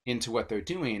Hmm. into what they're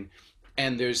doing.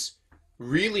 And there's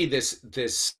really this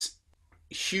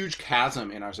huge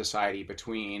chasm in our society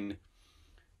between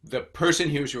the person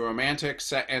who's your romantic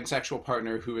and sexual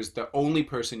partner, who is the only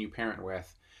person you parent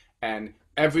with, and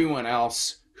everyone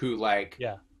else who like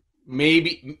Yeah,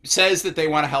 maybe says that they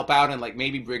want to help out and like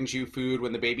maybe brings you food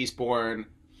when the baby's born.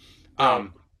 right.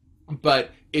 Um,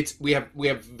 but it's we have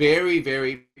very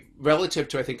very relative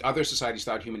to I think other societies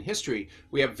throughout human history,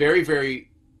 we have very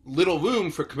very little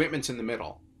room for commitments in the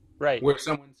middle, Right. where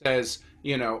someone says,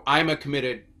 I'm a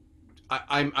committed,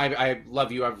 I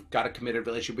love you, I've got a committed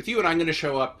relationship with you, and I'm going to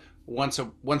show up once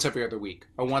every other week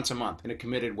or once a month in a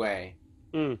committed way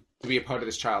Mm, to be a part of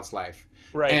this child's life.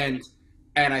 right.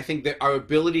 And I think that our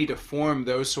ability to form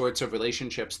those sorts of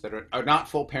relationships that are not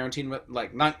full parenting,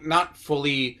 like not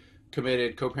fully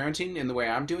committed co-parenting in the way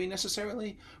I'm doing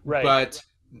necessarily, Right. but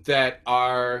that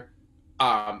are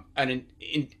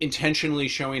intentionally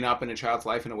showing up in a child's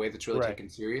life in a way that's really Right. taken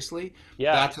seriously.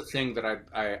 Yeah. That's a thing that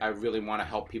I really want to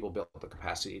help people build the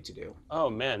capacity to do. Oh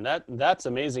man, that's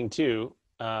amazing too.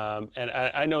 And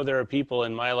I know there are people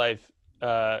in my life,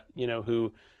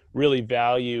 who really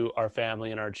value our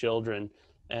family and our children,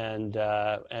 and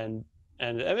I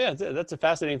mean, that's a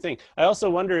fascinating thing. I also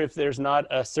wonder if there's not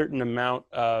a certain amount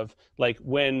of like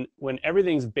when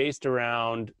everything's based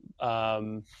around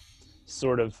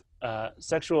sort of a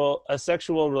sexual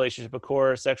relationship, a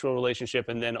core sexual relationship,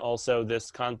 and then also the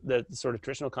sort of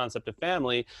traditional concept of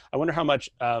family. I wonder how much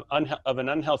of an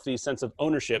unhealthy sense of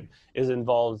ownership is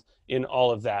involved in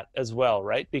all of that as well,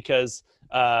 right? Because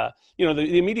the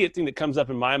immediate thing that comes up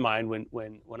in my mind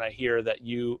when I hear that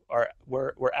you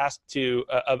were asked to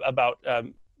about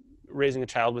raising a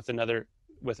child with another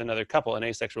couple, an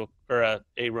asexual or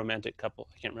a romantic couple.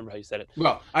 I can't remember how you said it.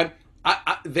 Well,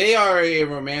 they are a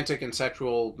romantic and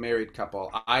sexual married couple.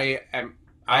 I am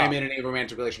in an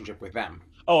aromantic relationship with them.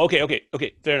 Oh, okay.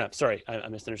 Fair enough. Sorry, I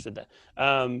misunderstood that.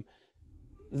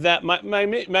 That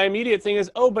my immediate thing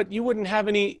is, oh, but you wouldn't have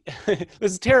any.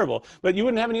 This is terrible, but you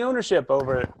wouldn't have any ownership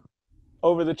over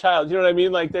the child. You know what I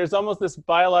mean? Like, there's almost this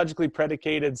biologically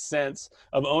predicated sense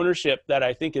of ownership that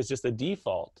I think is just a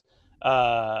default.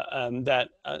 That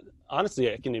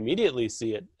honestly, I can immediately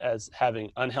see it as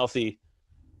having unhealthy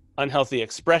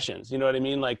expressions. You know what I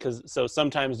mean? Like, so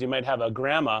sometimes you might have a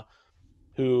grandma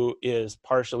who is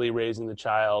partially raising the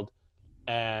child,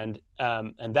 and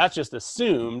that's just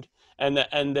assumed, and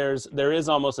there is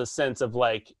almost a sense of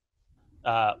like,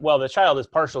 well, the child is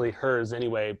partially hers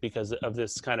anyway because of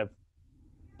this kind of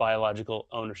biological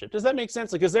ownership. Does that make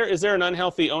sense? Like, is there an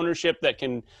unhealthy ownership that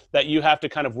you have to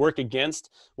kind of work against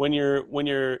when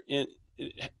you're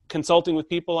consulting with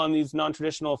people on these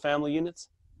non-traditional family units?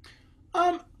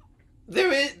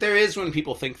 There is when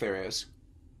people think there is.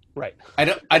 Right.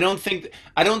 I don't think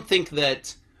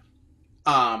that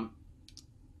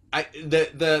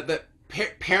the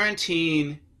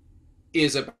parenting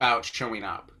is about showing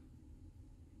up,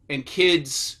 and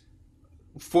kids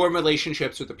form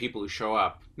relationships with the people who show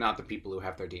up, not the people who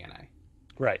have their DNA.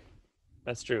 Right.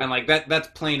 That's true. And like that's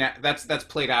played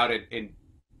out in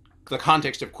the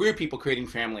context of queer people creating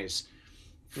families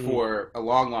for a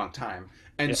long time.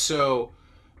 And so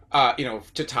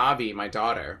to Tavi, my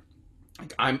daughter,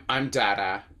 I'm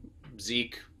Dada,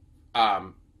 Zeke,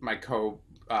 my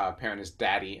co-parent is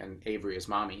Daddy, and Avery is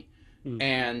Mommy.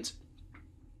 And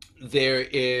there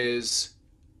is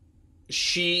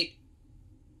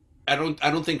I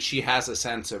don't think she has a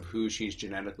sense of who she's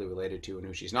genetically related to and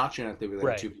who she's not genetically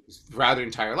related to, because throughout her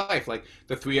entire life, like,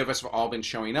 the three of us have all been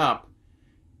showing up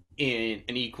in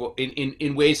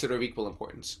ways that are of equal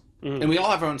importance. And we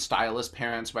all have our own style as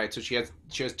parents, right? So she has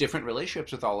different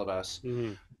relationships with all of us.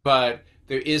 But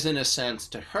there isn't a sense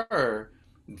to her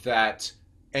that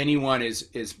anyone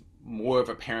is more of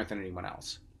a parent than anyone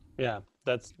else. Yeah,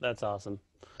 that's awesome.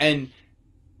 And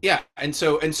yeah, and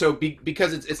so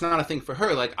because it's not a thing for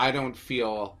her, like, I don't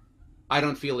feel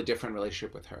a different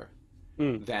relationship with her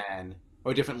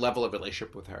or a different level of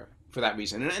relationship with her for that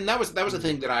reason. And that was a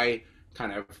thing that I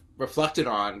kind of reflected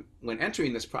on when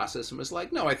entering this process, and was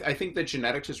like, no, I think that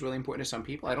genetics is really important to some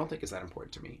people. I don't think it's that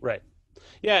important to me. Right.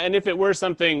 Yeah, and if it were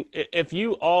something, if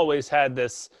you always had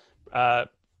this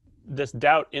this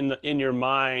doubt in your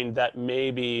mind that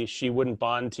maybe she wouldn't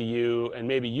bond to you, and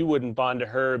maybe you wouldn't bond to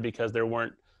her because there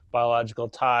weren't biological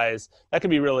ties, that could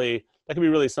be really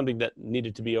something that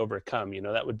needed to be overcome.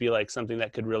 That would be like something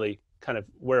that could really kind of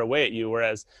wear away at you.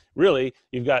 Whereas really,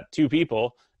 you've got two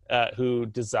people who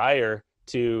desire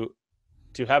to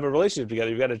have a relationship together.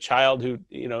 You've got a child who,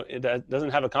 it doesn't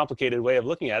have a complicated way of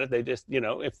looking at it. They just,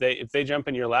 if they jump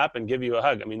in your lap and give you a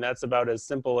hug, I mean, that's about as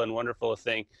simple and wonderful a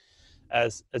thing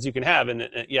as you can have. And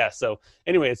yeah. So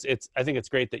anyway, I think it's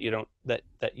great that you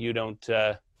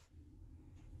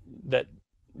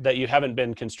haven't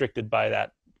been constricted by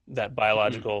that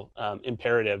biological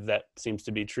imperative that seems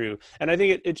to be true. And I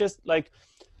think it just, like,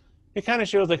 it kind of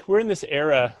shows, like, we're in this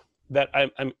era that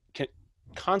I'm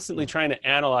constantly trying to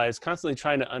analyze, constantly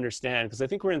trying to understand, because I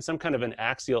think we're in some kind of an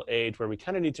axial age where we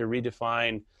kind of need to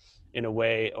redefine in a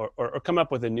way, or come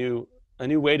up with a new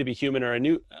way to be human, or a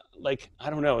new, like, I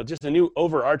don't know, just a new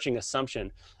overarching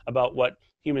assumption about what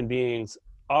human beings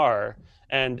are.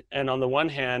 And on the one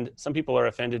hand, some people are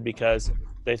offended because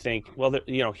they think, well,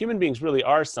 human beings really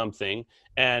are something,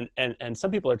 and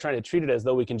some people are trying to treat it as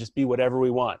though we can just be whatever we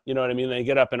want. You know what I mean? They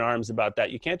get up in arms about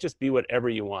that. You can't just be whatever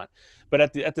you want. But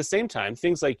at the same time,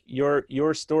 things like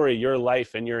your story, your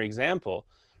life, and your example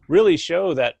really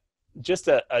show that just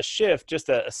a shift, just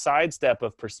a sidestep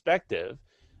of perspective,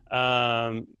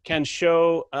 can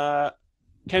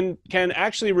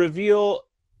actually reveal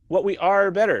what we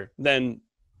are better than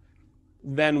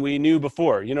we knew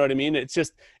before. You know what I mean? It's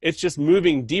just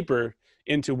moving deeper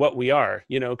into what we are,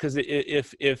 because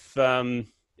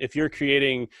if you're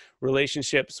creating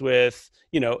relationships with,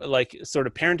 like, sort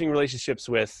of parenting relationships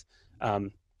with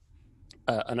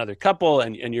another couple,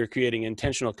 and you're creating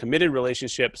intentional, committed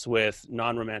relationships with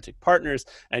non-romantic partners,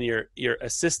 and you're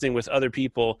assisting with other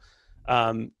people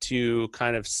to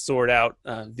kind of sort out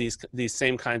these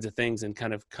same kinds of things and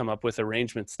kind of come up with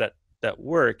arrangements that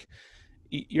work.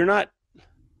 You're not,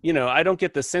 I don't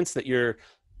get the sense that you're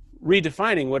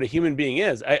redefining what a human being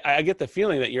is. I get the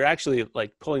feeling that you're actually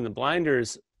like pulling the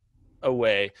blinders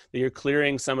away, that you're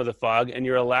clearing some of the fog and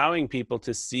you're allowing people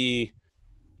to see,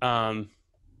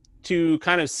 to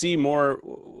kind of see more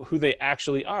who they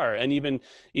actually are. And even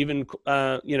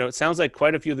it sounds like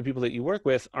quite a few of the people that you work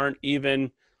with aren't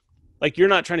even, like, you're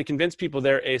not trying to convince people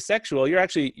they're asexual. You're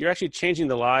actually changing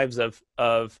the lives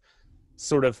of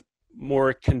sort of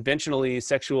more conventionally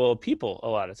sexual people a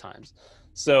lot of times.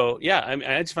 So yeah,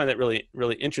 I just find that really,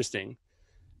 really interesting.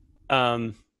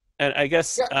 And I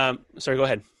guess, Yeah. sorry, go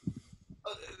ahead.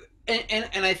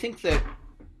 And I think that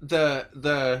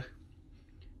the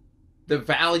the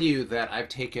value that I've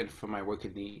taken from my work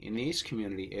in the East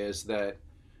community is that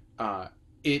uh,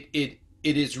 it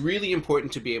is really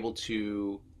important to be able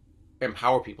to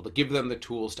empower people, to give them the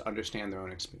tools to understand their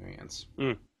own experience,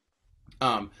 Mm,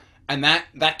 um, and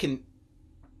that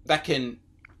can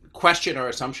question our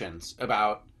assumptions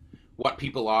about what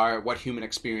people are, what human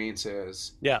experience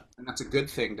is, yeah. and that's a good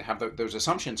thing to have those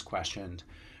assumptions questioned,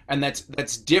 and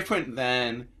that's different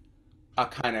than a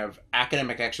kind of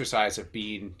academic exercise of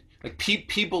being like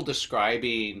people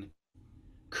describing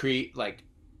create like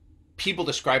people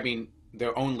describing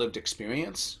their own lived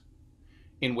experience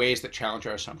in ways that challenge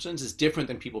our assumptions is different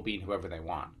than people being whoever they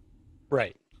want.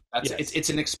 Right. That's Yes. it's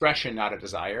an expression, not a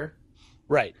desire.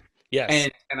 Right.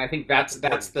 Yes. And I think That's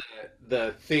that's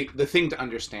important. the thing to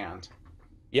understand.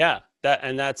 Yeah.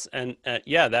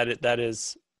 Yeah, that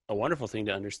is a wonderful thing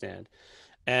to understand.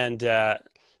 And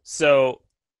so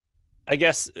I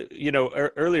guess,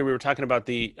 earlier we were talking about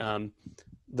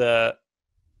the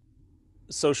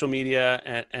social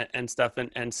media and stuff,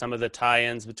 and some of the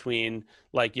tie-ins between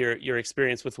like your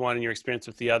experience with one and your experience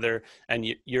with the other, and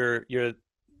you're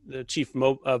the chief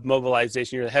of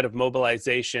mobilization, you're the head of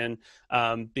mobilization,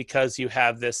 because you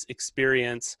have this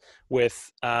experience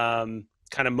with, kind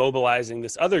of mobilizing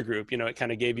this other group. It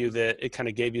kind of gave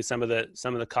you some of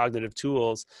the cognitive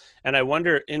tools. And I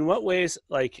wonder, in what ways,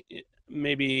 like,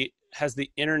 maybe has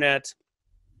the internet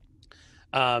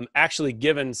actually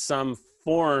given some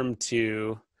form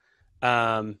to,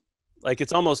 um, like,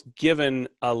 it's almost given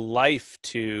a life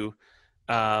to,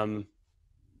 um,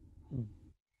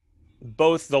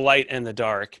 both the light and the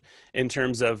dark, in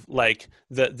terms of like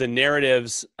the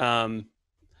narratives,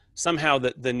 somehow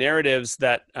the narratives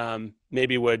that,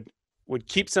 maybe would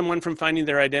keep someone from finding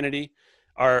their identity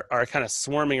are kind of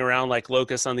swarming around like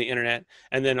locusts on the internet.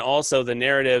 And then also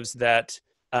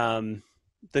um,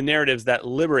 the narratives that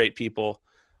liberate people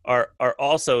are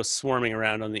also swarming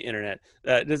around on the internet.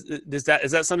 Is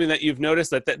that something that you've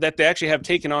noticed, that they actually have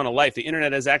taken on a life? The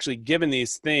internet has actually given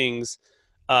these things,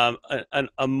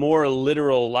 a more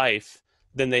literal life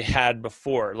than they had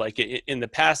before. Like, in the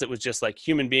past, it was just like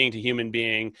human being to human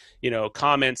being,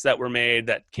 comments that were made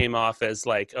that came off as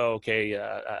like, oh, okay,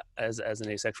 as an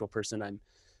asexual person,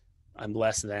 I'm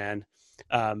less than.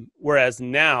 Whereas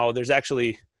now there's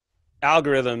actually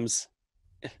algorithms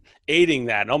aiding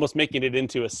that and almost making it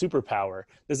into a superpower.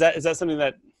 Is that something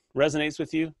that resonates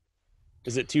with you?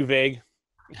 Is it too vague?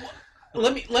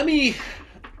 Let me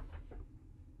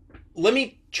let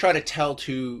me try to tell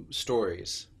two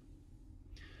stories.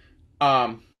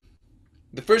 Um,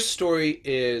 the first story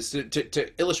is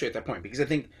to illustrate that point, because I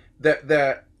think that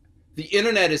the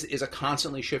internet is a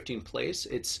constantly shifting place.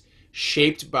 It's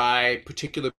shaped by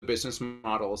particular business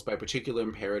models, by particular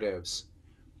imperatives,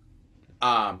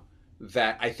 um,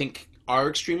 that I think are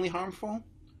extremely harmful,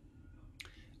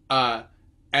 uh,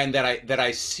 and that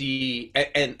I see,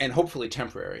 and hopefully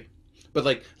temporary. But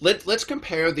like let's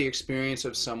compare the experience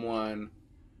of someone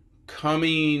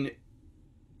coming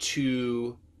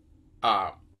to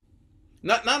uh,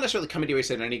 not necessarily coming to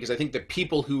ace identity, because I think the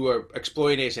people who are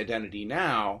exploiting ace identity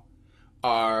now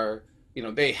are,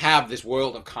 they have this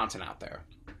world of content out there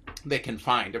they can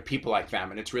find of people like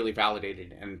them, and it's really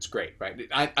validated and it's great, right?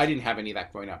 I didn't have any of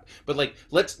that growing up, but like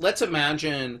let's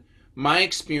imagine my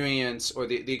experience, or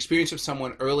the experience of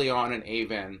someone early on in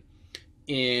Avon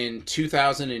in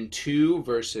 2002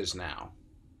 versus now.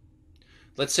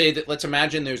 Let's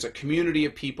imagine there's a community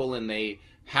of people and they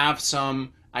have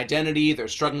some identity they're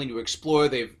struggling to explore.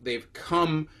 They've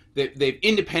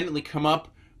independently come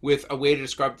up with a way to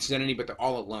describe this identity, but they're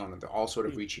all alone and they're all sort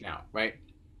of reaching out, right?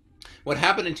 What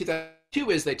happened in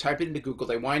 2002 is they type it into Google,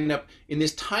 they wind up in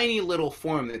this tiny little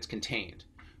form that's contained,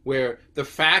 where the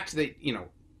fact that,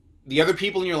 the other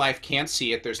people in your life can't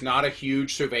see it, there's not a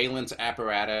huge surveillance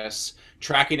apparatus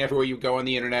tracking everywhere you go on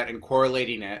the internet and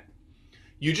correlating it.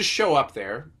 You just show up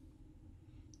there,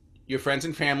 your friends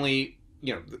and family,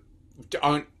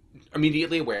 aren't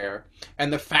immediately aware,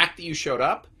 and the fact that you showed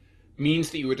up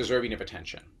means that you were deserving of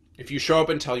attention. If you show up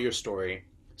and tell your story,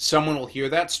 someone will hear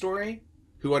that story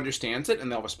who understands it,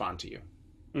 and they'll respond to you.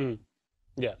 Mm.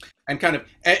 Yeah. And kind of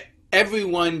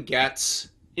everyone gets,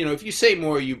 if you say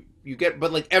more, you get,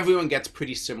 but like everyone gets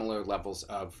pretty similar levels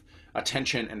of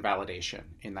attention and validation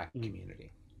in that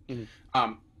community.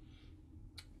 Mm-hmm.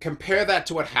 Compare that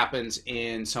to what happens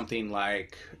in something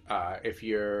like if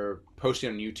you're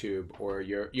posting on YouTube, or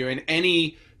you're in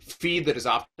any feed that is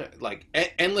like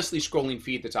endlessly scrolling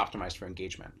feed that's optimized for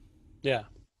engagement. Yeah.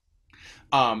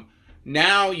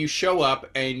 Now you show up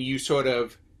and you sort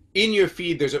of, in your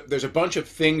feed, there's a bunch of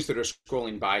things that are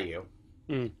scrolling by you.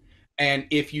 Mm. And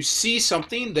if you see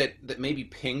something that maybe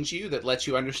pings you, that lets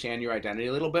you understand your identity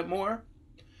a little bit more,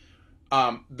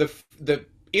 the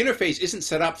interface isn't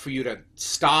set up for you to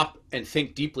stop and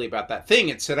think deeply about that thing.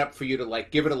 It's set up for you to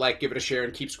give it a share,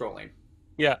 and keep scrolling.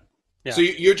 Yeah. Yeah. So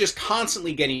you're just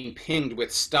constantly getting pinged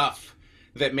with stuff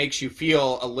that makes you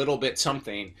feel a little bit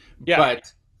something. Yeah.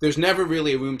 But there's never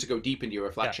really a room to go deep into your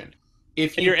reflection. Yeah.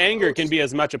 And your anger can be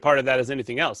as much a part of that as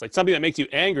anything else. Like something that makes you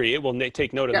angry, it will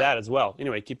take note of that as well.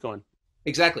 Anyway, keep going.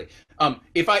 Exactly.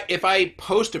 If I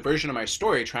post a version of my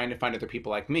story trying to find other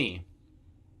people like me,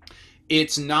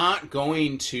 it's not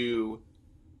going to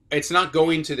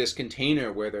this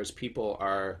container where those people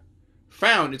are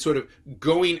found. It's sort of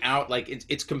going out, like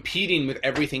it's competing with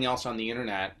everything else on the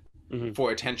internet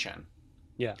for attention.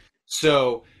 Yeah.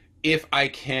 So if I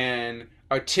can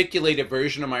articulate a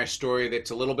version of my story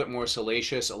that's a little bit more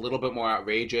salacious, a little bit more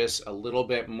outrageous, a little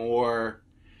bit more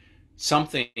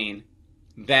something,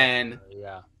 then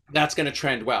that's going to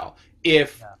trend well.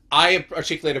 If I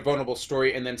articulate a vulnerable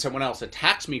story and then someone else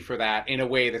attacks me for that in a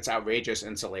way that's outrageous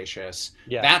and salacious,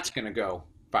 that's going to go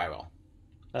viral.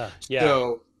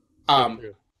 So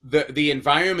the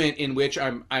environment in which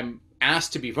I'm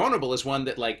asked to be vulnerable is one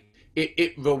that like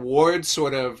it rewards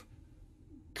sort of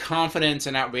confidence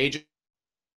and outrageous,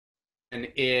 and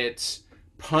it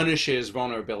punishes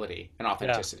vulnerability and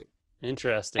authenticity. Yeah.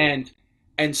 Interesting.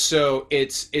 And so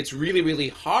it's really, really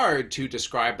hard to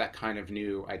describe that kind of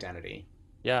new identity.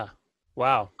 Yeah.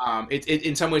 Wow. It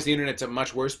in some ways the internet's a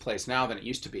much worse place now than it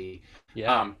used to be.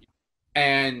 Yeah.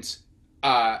 And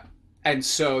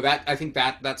so that, I think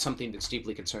that's something that's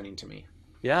deeply concerning to me.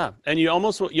 Yeah. And you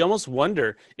almost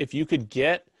wonder if you could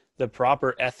get the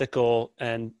proper ethical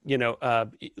and,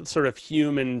 sort of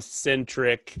human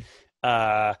centric,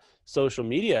 social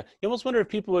media, you almost wonder if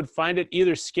people would find it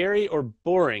either scary or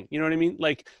boring. You know what I mean?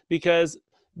 Like, because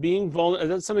being vulnerable,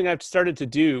 that's something I've started to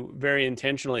do very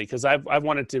intentionally, because I've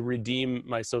wanted to redeem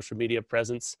my social media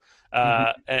presence.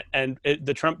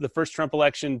 The first Trump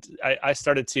election, I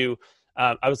started to,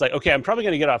 I was like, okay, I'm probably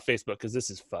going to get off Facebook because this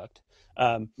is fucked.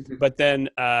 But then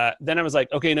I was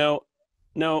like, okay, no,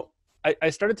 I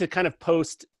started to kind of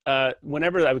post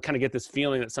whenever I would kind of get this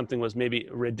feeling that something was maybe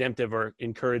redemptive or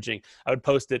encouraging, I would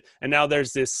post it. And now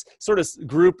there's this sort of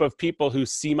group of people who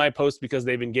see my post because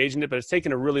they've engaged in it, but it's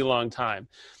taken a really long time.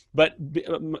 But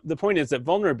the point is that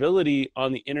vulnerability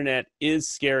on the internet is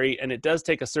scary, and it does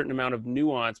take a certain amount of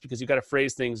nuance because you've got to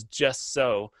phrase things just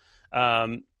so.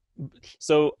 I'm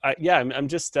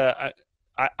just...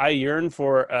 I yearn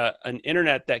for an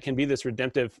internet that can be this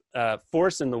redemptive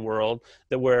force in the world,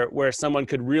 that where someone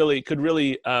could really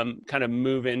kind of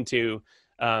move into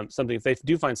something, if they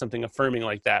do find something affirming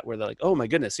like that, where they're like, oh my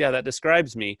goodness, yeah, that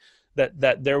describes me,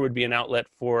 that there would be an outlet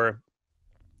for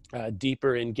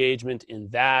deeper engagement in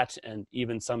that, and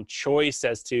even some choice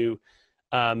as to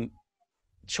how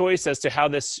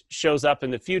this shows up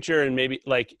in the future, and maybe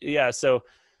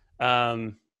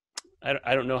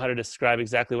I don't know how to describe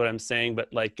exactly what I'm saying,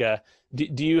 but like,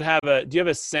 do you have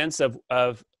a sense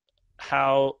of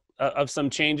how of some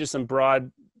changes, some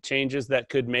broad changes that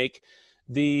could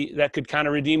kind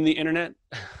of redeem the internet?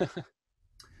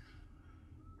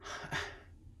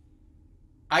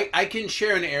 I can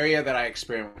share an area that I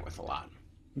experiment with a lot,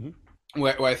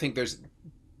 where I think there's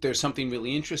something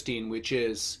really interesting, which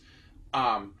is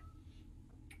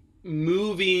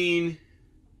moving.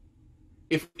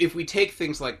 If we take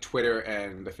things like Twitter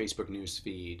and the Facebook news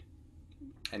feed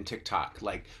and TikTok,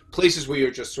 like places where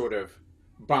you're just sort of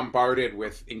bombarded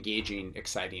with engaging,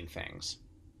 exciting things,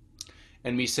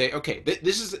 and we say, okay,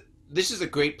 this is a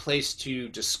great place to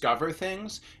discover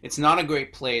things. It's not a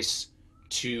great place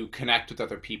to connect with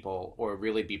other people or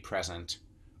really be present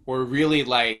or really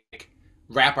like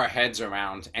wrap our heads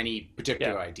around any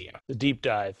particular idea. The deep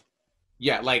dive.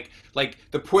 Yeah, like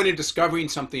the point of discovering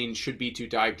something should be to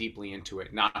dive deeply into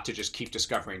it, not to just keep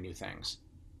discovering new things.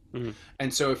 Mm.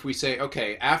 And so if we say,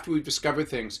 okay, after we've discovered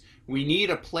things, we need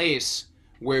a place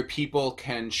where people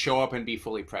can show up and be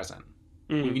fully present.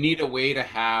 We Mm. need a way to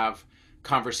have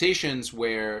conversations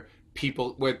where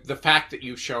where the fact that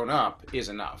you've shown up is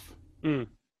enough Mm.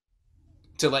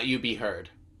 to let you be heard.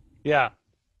 Yeah.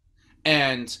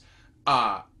 And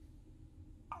uh,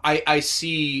 I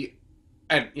see,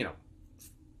 and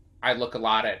I look a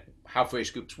lot at how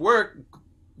Facebook groups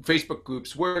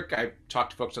work. I talk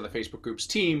to folks on the Facebook groups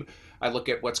team. I look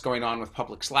at what's going on with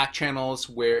public Slack channels,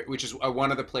 which is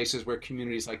one of the places where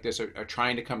communities like this are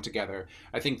trying to come together.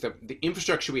 I think the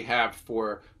infrastructure we have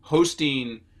for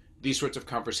hosting these sorts of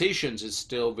conversations is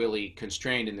still really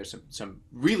constrained, and there's some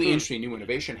really interesting new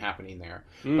innovation happening there.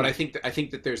 But I think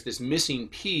that there's this missing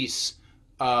piece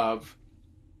of,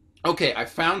 okay, I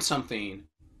found something,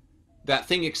 that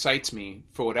thing excites me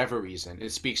for whatever reason.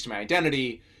 It speaks to my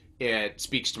identity. It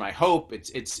speaks to my hope.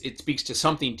 It speaks to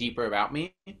something deeper about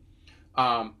me.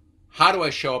 How do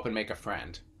I show up and make a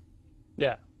friend?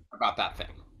 Yeah. About that thing?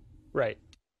 Right.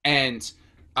 And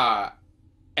uh,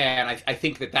 I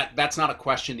think that's not a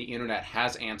question the internet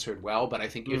has answered well. But I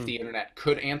think if the internet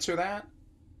could answer that,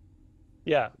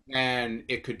 yeah, then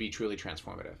it could be truly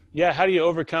transformative. Yeah. How do you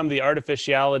overcome the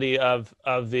artificiality of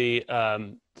the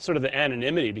sort of the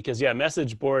anonymity? Because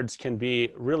message boards can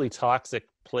be really toxic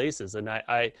places, and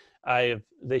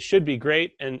they should be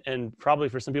great, and probably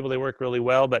for some people they work really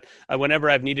well. But whenever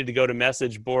I've needed to go to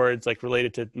message boards like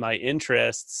related to my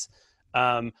interests,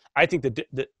 I think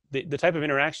the type of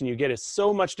interaction you get is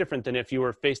so much different than if you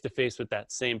were face to face with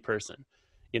that same person.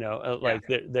 Like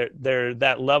they're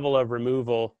that level of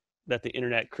removal that the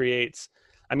internet creates.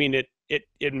 I mean, it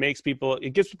makes people,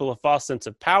 it gives people a false sense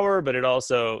of power, but it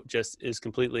also just is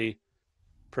completely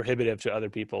prohibitive to other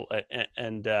people,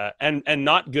 and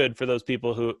not good for those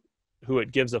people who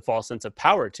it gives a false sense of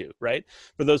power to, right?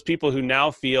 For those people who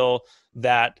now feel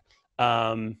that,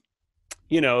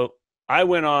 I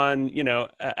went on,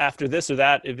 after this or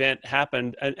that event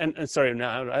happened, and sorry,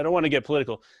 now I don't want to get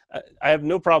political. I have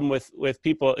no problem with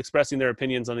people expressing their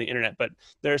opinions on the internet, but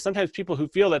there are sometimes people who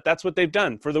feel that that's what they've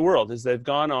done for the world, is they've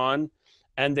gone on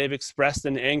and they've expressed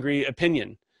an angry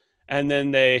opinion, and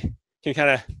then they can kind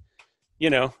of,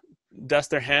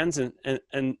 dust their hands and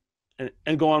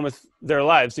go on with their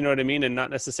lives, you know what I mean? And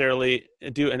not necessarily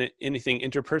do anything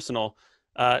interpersonal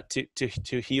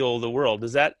to heal the world.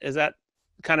 Does that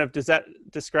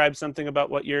describe something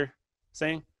about what you're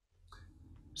saying?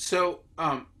 So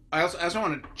I also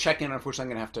want to check in.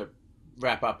 Unfortunately, I'm going to have to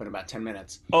wrap up in about 10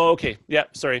 minutes. Oh, okay. Yeah,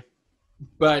 sorry.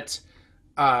 But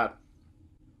I'll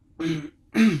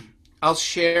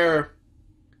share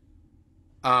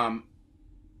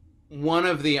one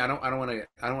of the, I don't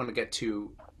want to get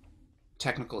too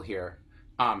technical here.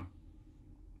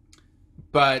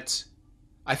 But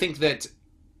I think that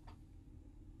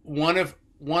one of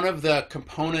the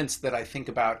components that I think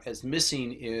about as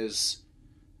missing is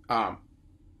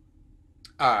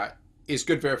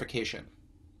good verification.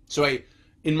 So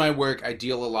in my work, I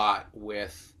deal a lot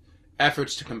with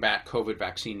efforts to combat COVID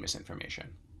vaccine misinformation.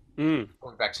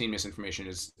 COVID vaccine misinformation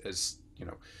is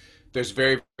there's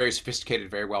very, very sophisticated,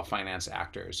 very well-financed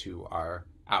actors who are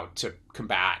out to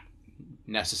combat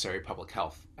necessary public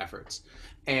health efforts.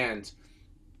 And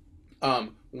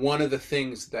one of the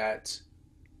things that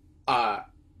I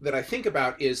think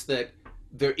about is that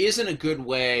there isn't a good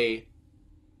way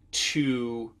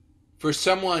for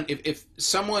someone, if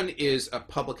someone is a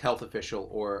public health official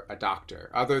or a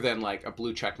doctor, other than like a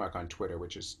blue check mark on Twitter,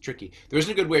 which is tricky, there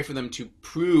isn't a good way for them to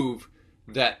prove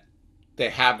that they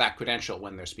have that credential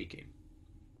when they're speaking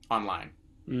online.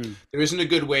 There isn't a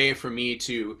good way for me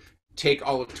to take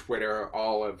all of Twitter,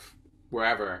 all of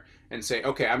wherever, and say,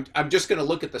 okay, I'm just going to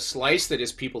look at the slice that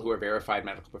is people who are verified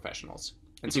medical professionals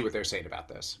and see what they're saying about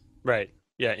this. Right.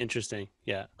 Yeah. Interesting.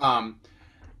 Yeah.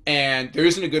 And there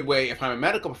isn't a good way, if I'm a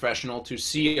medical professional, to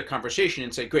see a conversation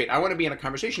and say, great, I want to be in a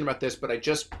conversation about this, but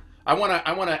I want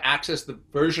to access the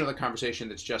version of the conversation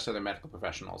that's just other medical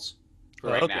professionals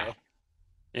right now.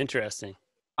 Interesting.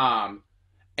 And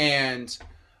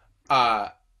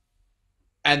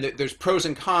there's pros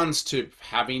and cons to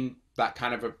having that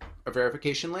kind of a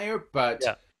verification layer, but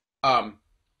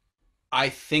I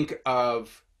think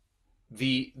of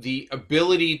the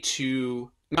ability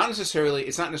to it's not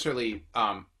necessarily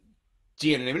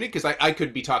de-anonymity, because I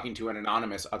could be talking to an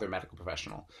anonymous other medical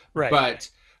professional, right? But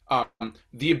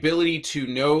the ability to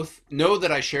know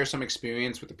that I share some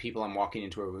experience with the people I'm walking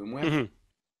into a room with,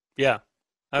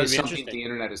 is something the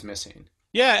internet is missing.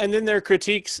 Yeah, and then their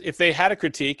critiques, if they had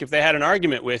an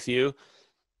argument with you,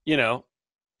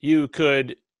 you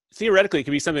could theoretically, it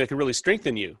could be something that could really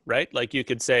strengthen you, right? Like you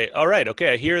could say, all right,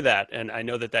 okay, I hear that. And I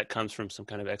know that that comes from some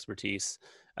kind of expertise.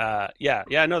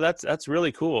 No, that's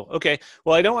really cool. Okay.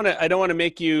 Well, I don't want to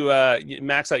make you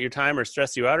max out your time or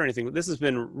stress you out or anything. This has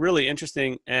been really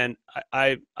interesting. And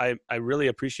I really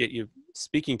appreciate you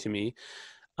speaking to me.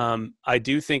 I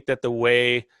do think that the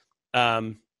way,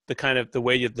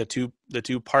 the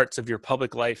two parts of your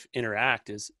public life interact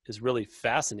is really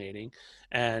fascinating.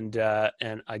 And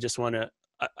I just want to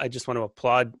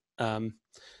applaud,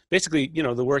 basically,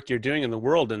 the work you're doing in the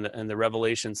world and the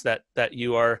revelations that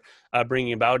you are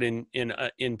bringing about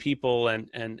in people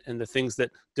and the things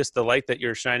that just the light that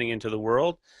you're shining into the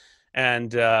world. And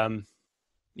do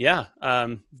you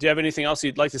have anything else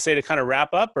you'd like to say to kind of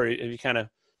wrap up, or have you kind of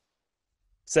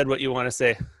said what you want to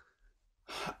say?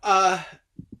 Uh,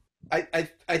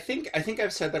 I think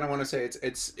I've said that I want to say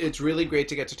it's really great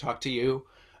to get to talk to you.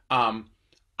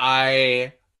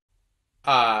 I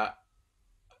uh,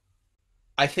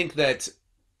 I think that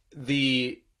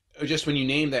the just when you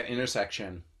name that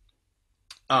intersection,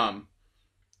 um,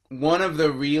 one of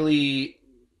the really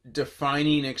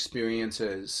defining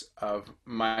experiences of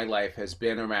my life has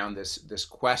been around this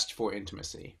quest for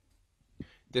intimacy.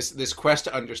 This quest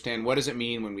to understand what does it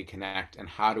mean when we connect, and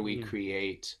how do we Mm,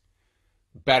 create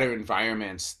better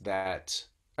environments that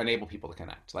enable people to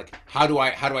connect. Like how do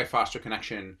I foster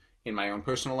connection in my own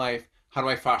personal life? How do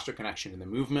I foster connection in the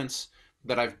movements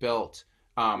that I've built?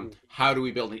 mm, How do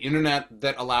we build an internet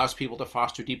that allows people to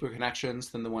foster deeper connections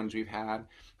than the ones we've had?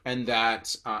 And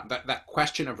that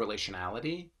question of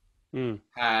relationality mm,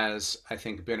 has, I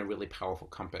think, been a really powerful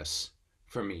compass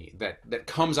for me that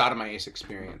comes out of my ACE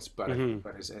experience,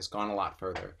 mhm. has gone a lot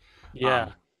further. Yeah.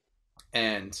 Um,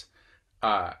 and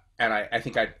I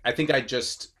think I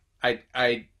just I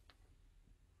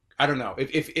don't know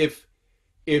if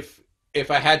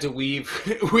if I had to weave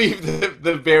weave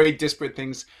the very disparate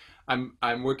things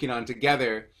I'm working on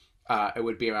together, it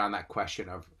would be around that question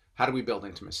of how do we build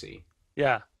intimacy?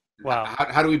 Yeah. Wow.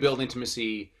 How do we build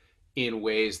intimacy in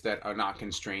ways that are not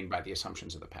constrained by the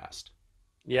assumptions of the past?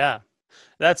 Yeah.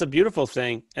 That's a beautiful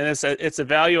thing, and it's a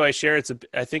value I share.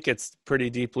 I think it's pretty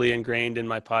deeply ingrained in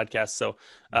my podcast. So,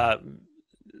 uh,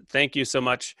 thank you so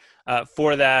much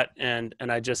for that, and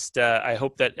I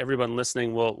hope that everyone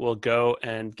listening will go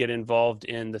and get involved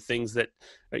in the things that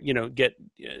get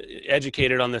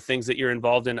educated on the things that you're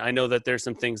involved in. I know that there's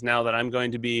some things now that I'm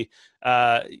going to be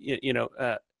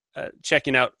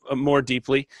checking out more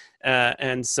deeply,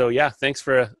 and so yeah, thanks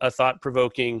for a thought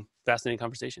provoking, fascinating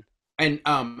conversation. And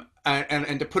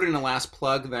to put in a last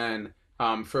plug then,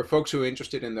 for folks who are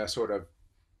interested in the sort of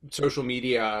social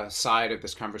media side of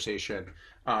this conversation,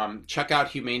 check out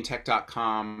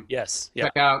humanetech.com. Yes. Yeah.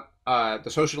 Check out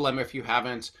The Social Dilemma if you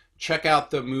haven't. Check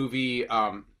out the movie,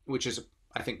 which is,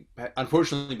 I think,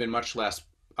 unfortunately been much less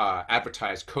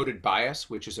advertised, Coded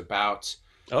Bias, which is about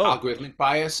Oh. algorithmic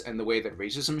bias and the way that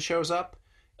racism shows up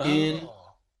in.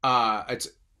 Oh. It's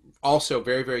also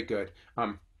very, very good.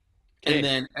 And Okay.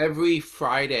 then every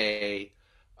Friday,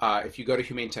 if you go to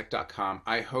humanetech.com,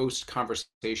 I host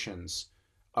conversations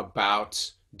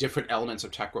about different elements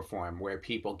of tech reform where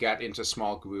people get into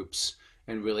small groups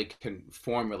and really can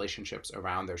form relationships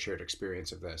around their shared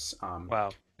experience of this. Wow.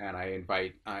 And I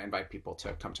invite people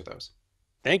to come to those.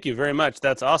 Thank you very much.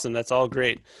 That's awesome. That's all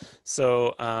great.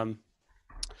 So,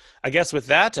 I guess with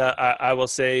that, I will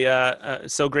say,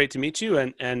 so great to meet you,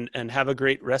 and have a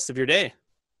great rest of your day.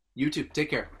 You too. Take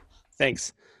care.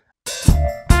 Thanks.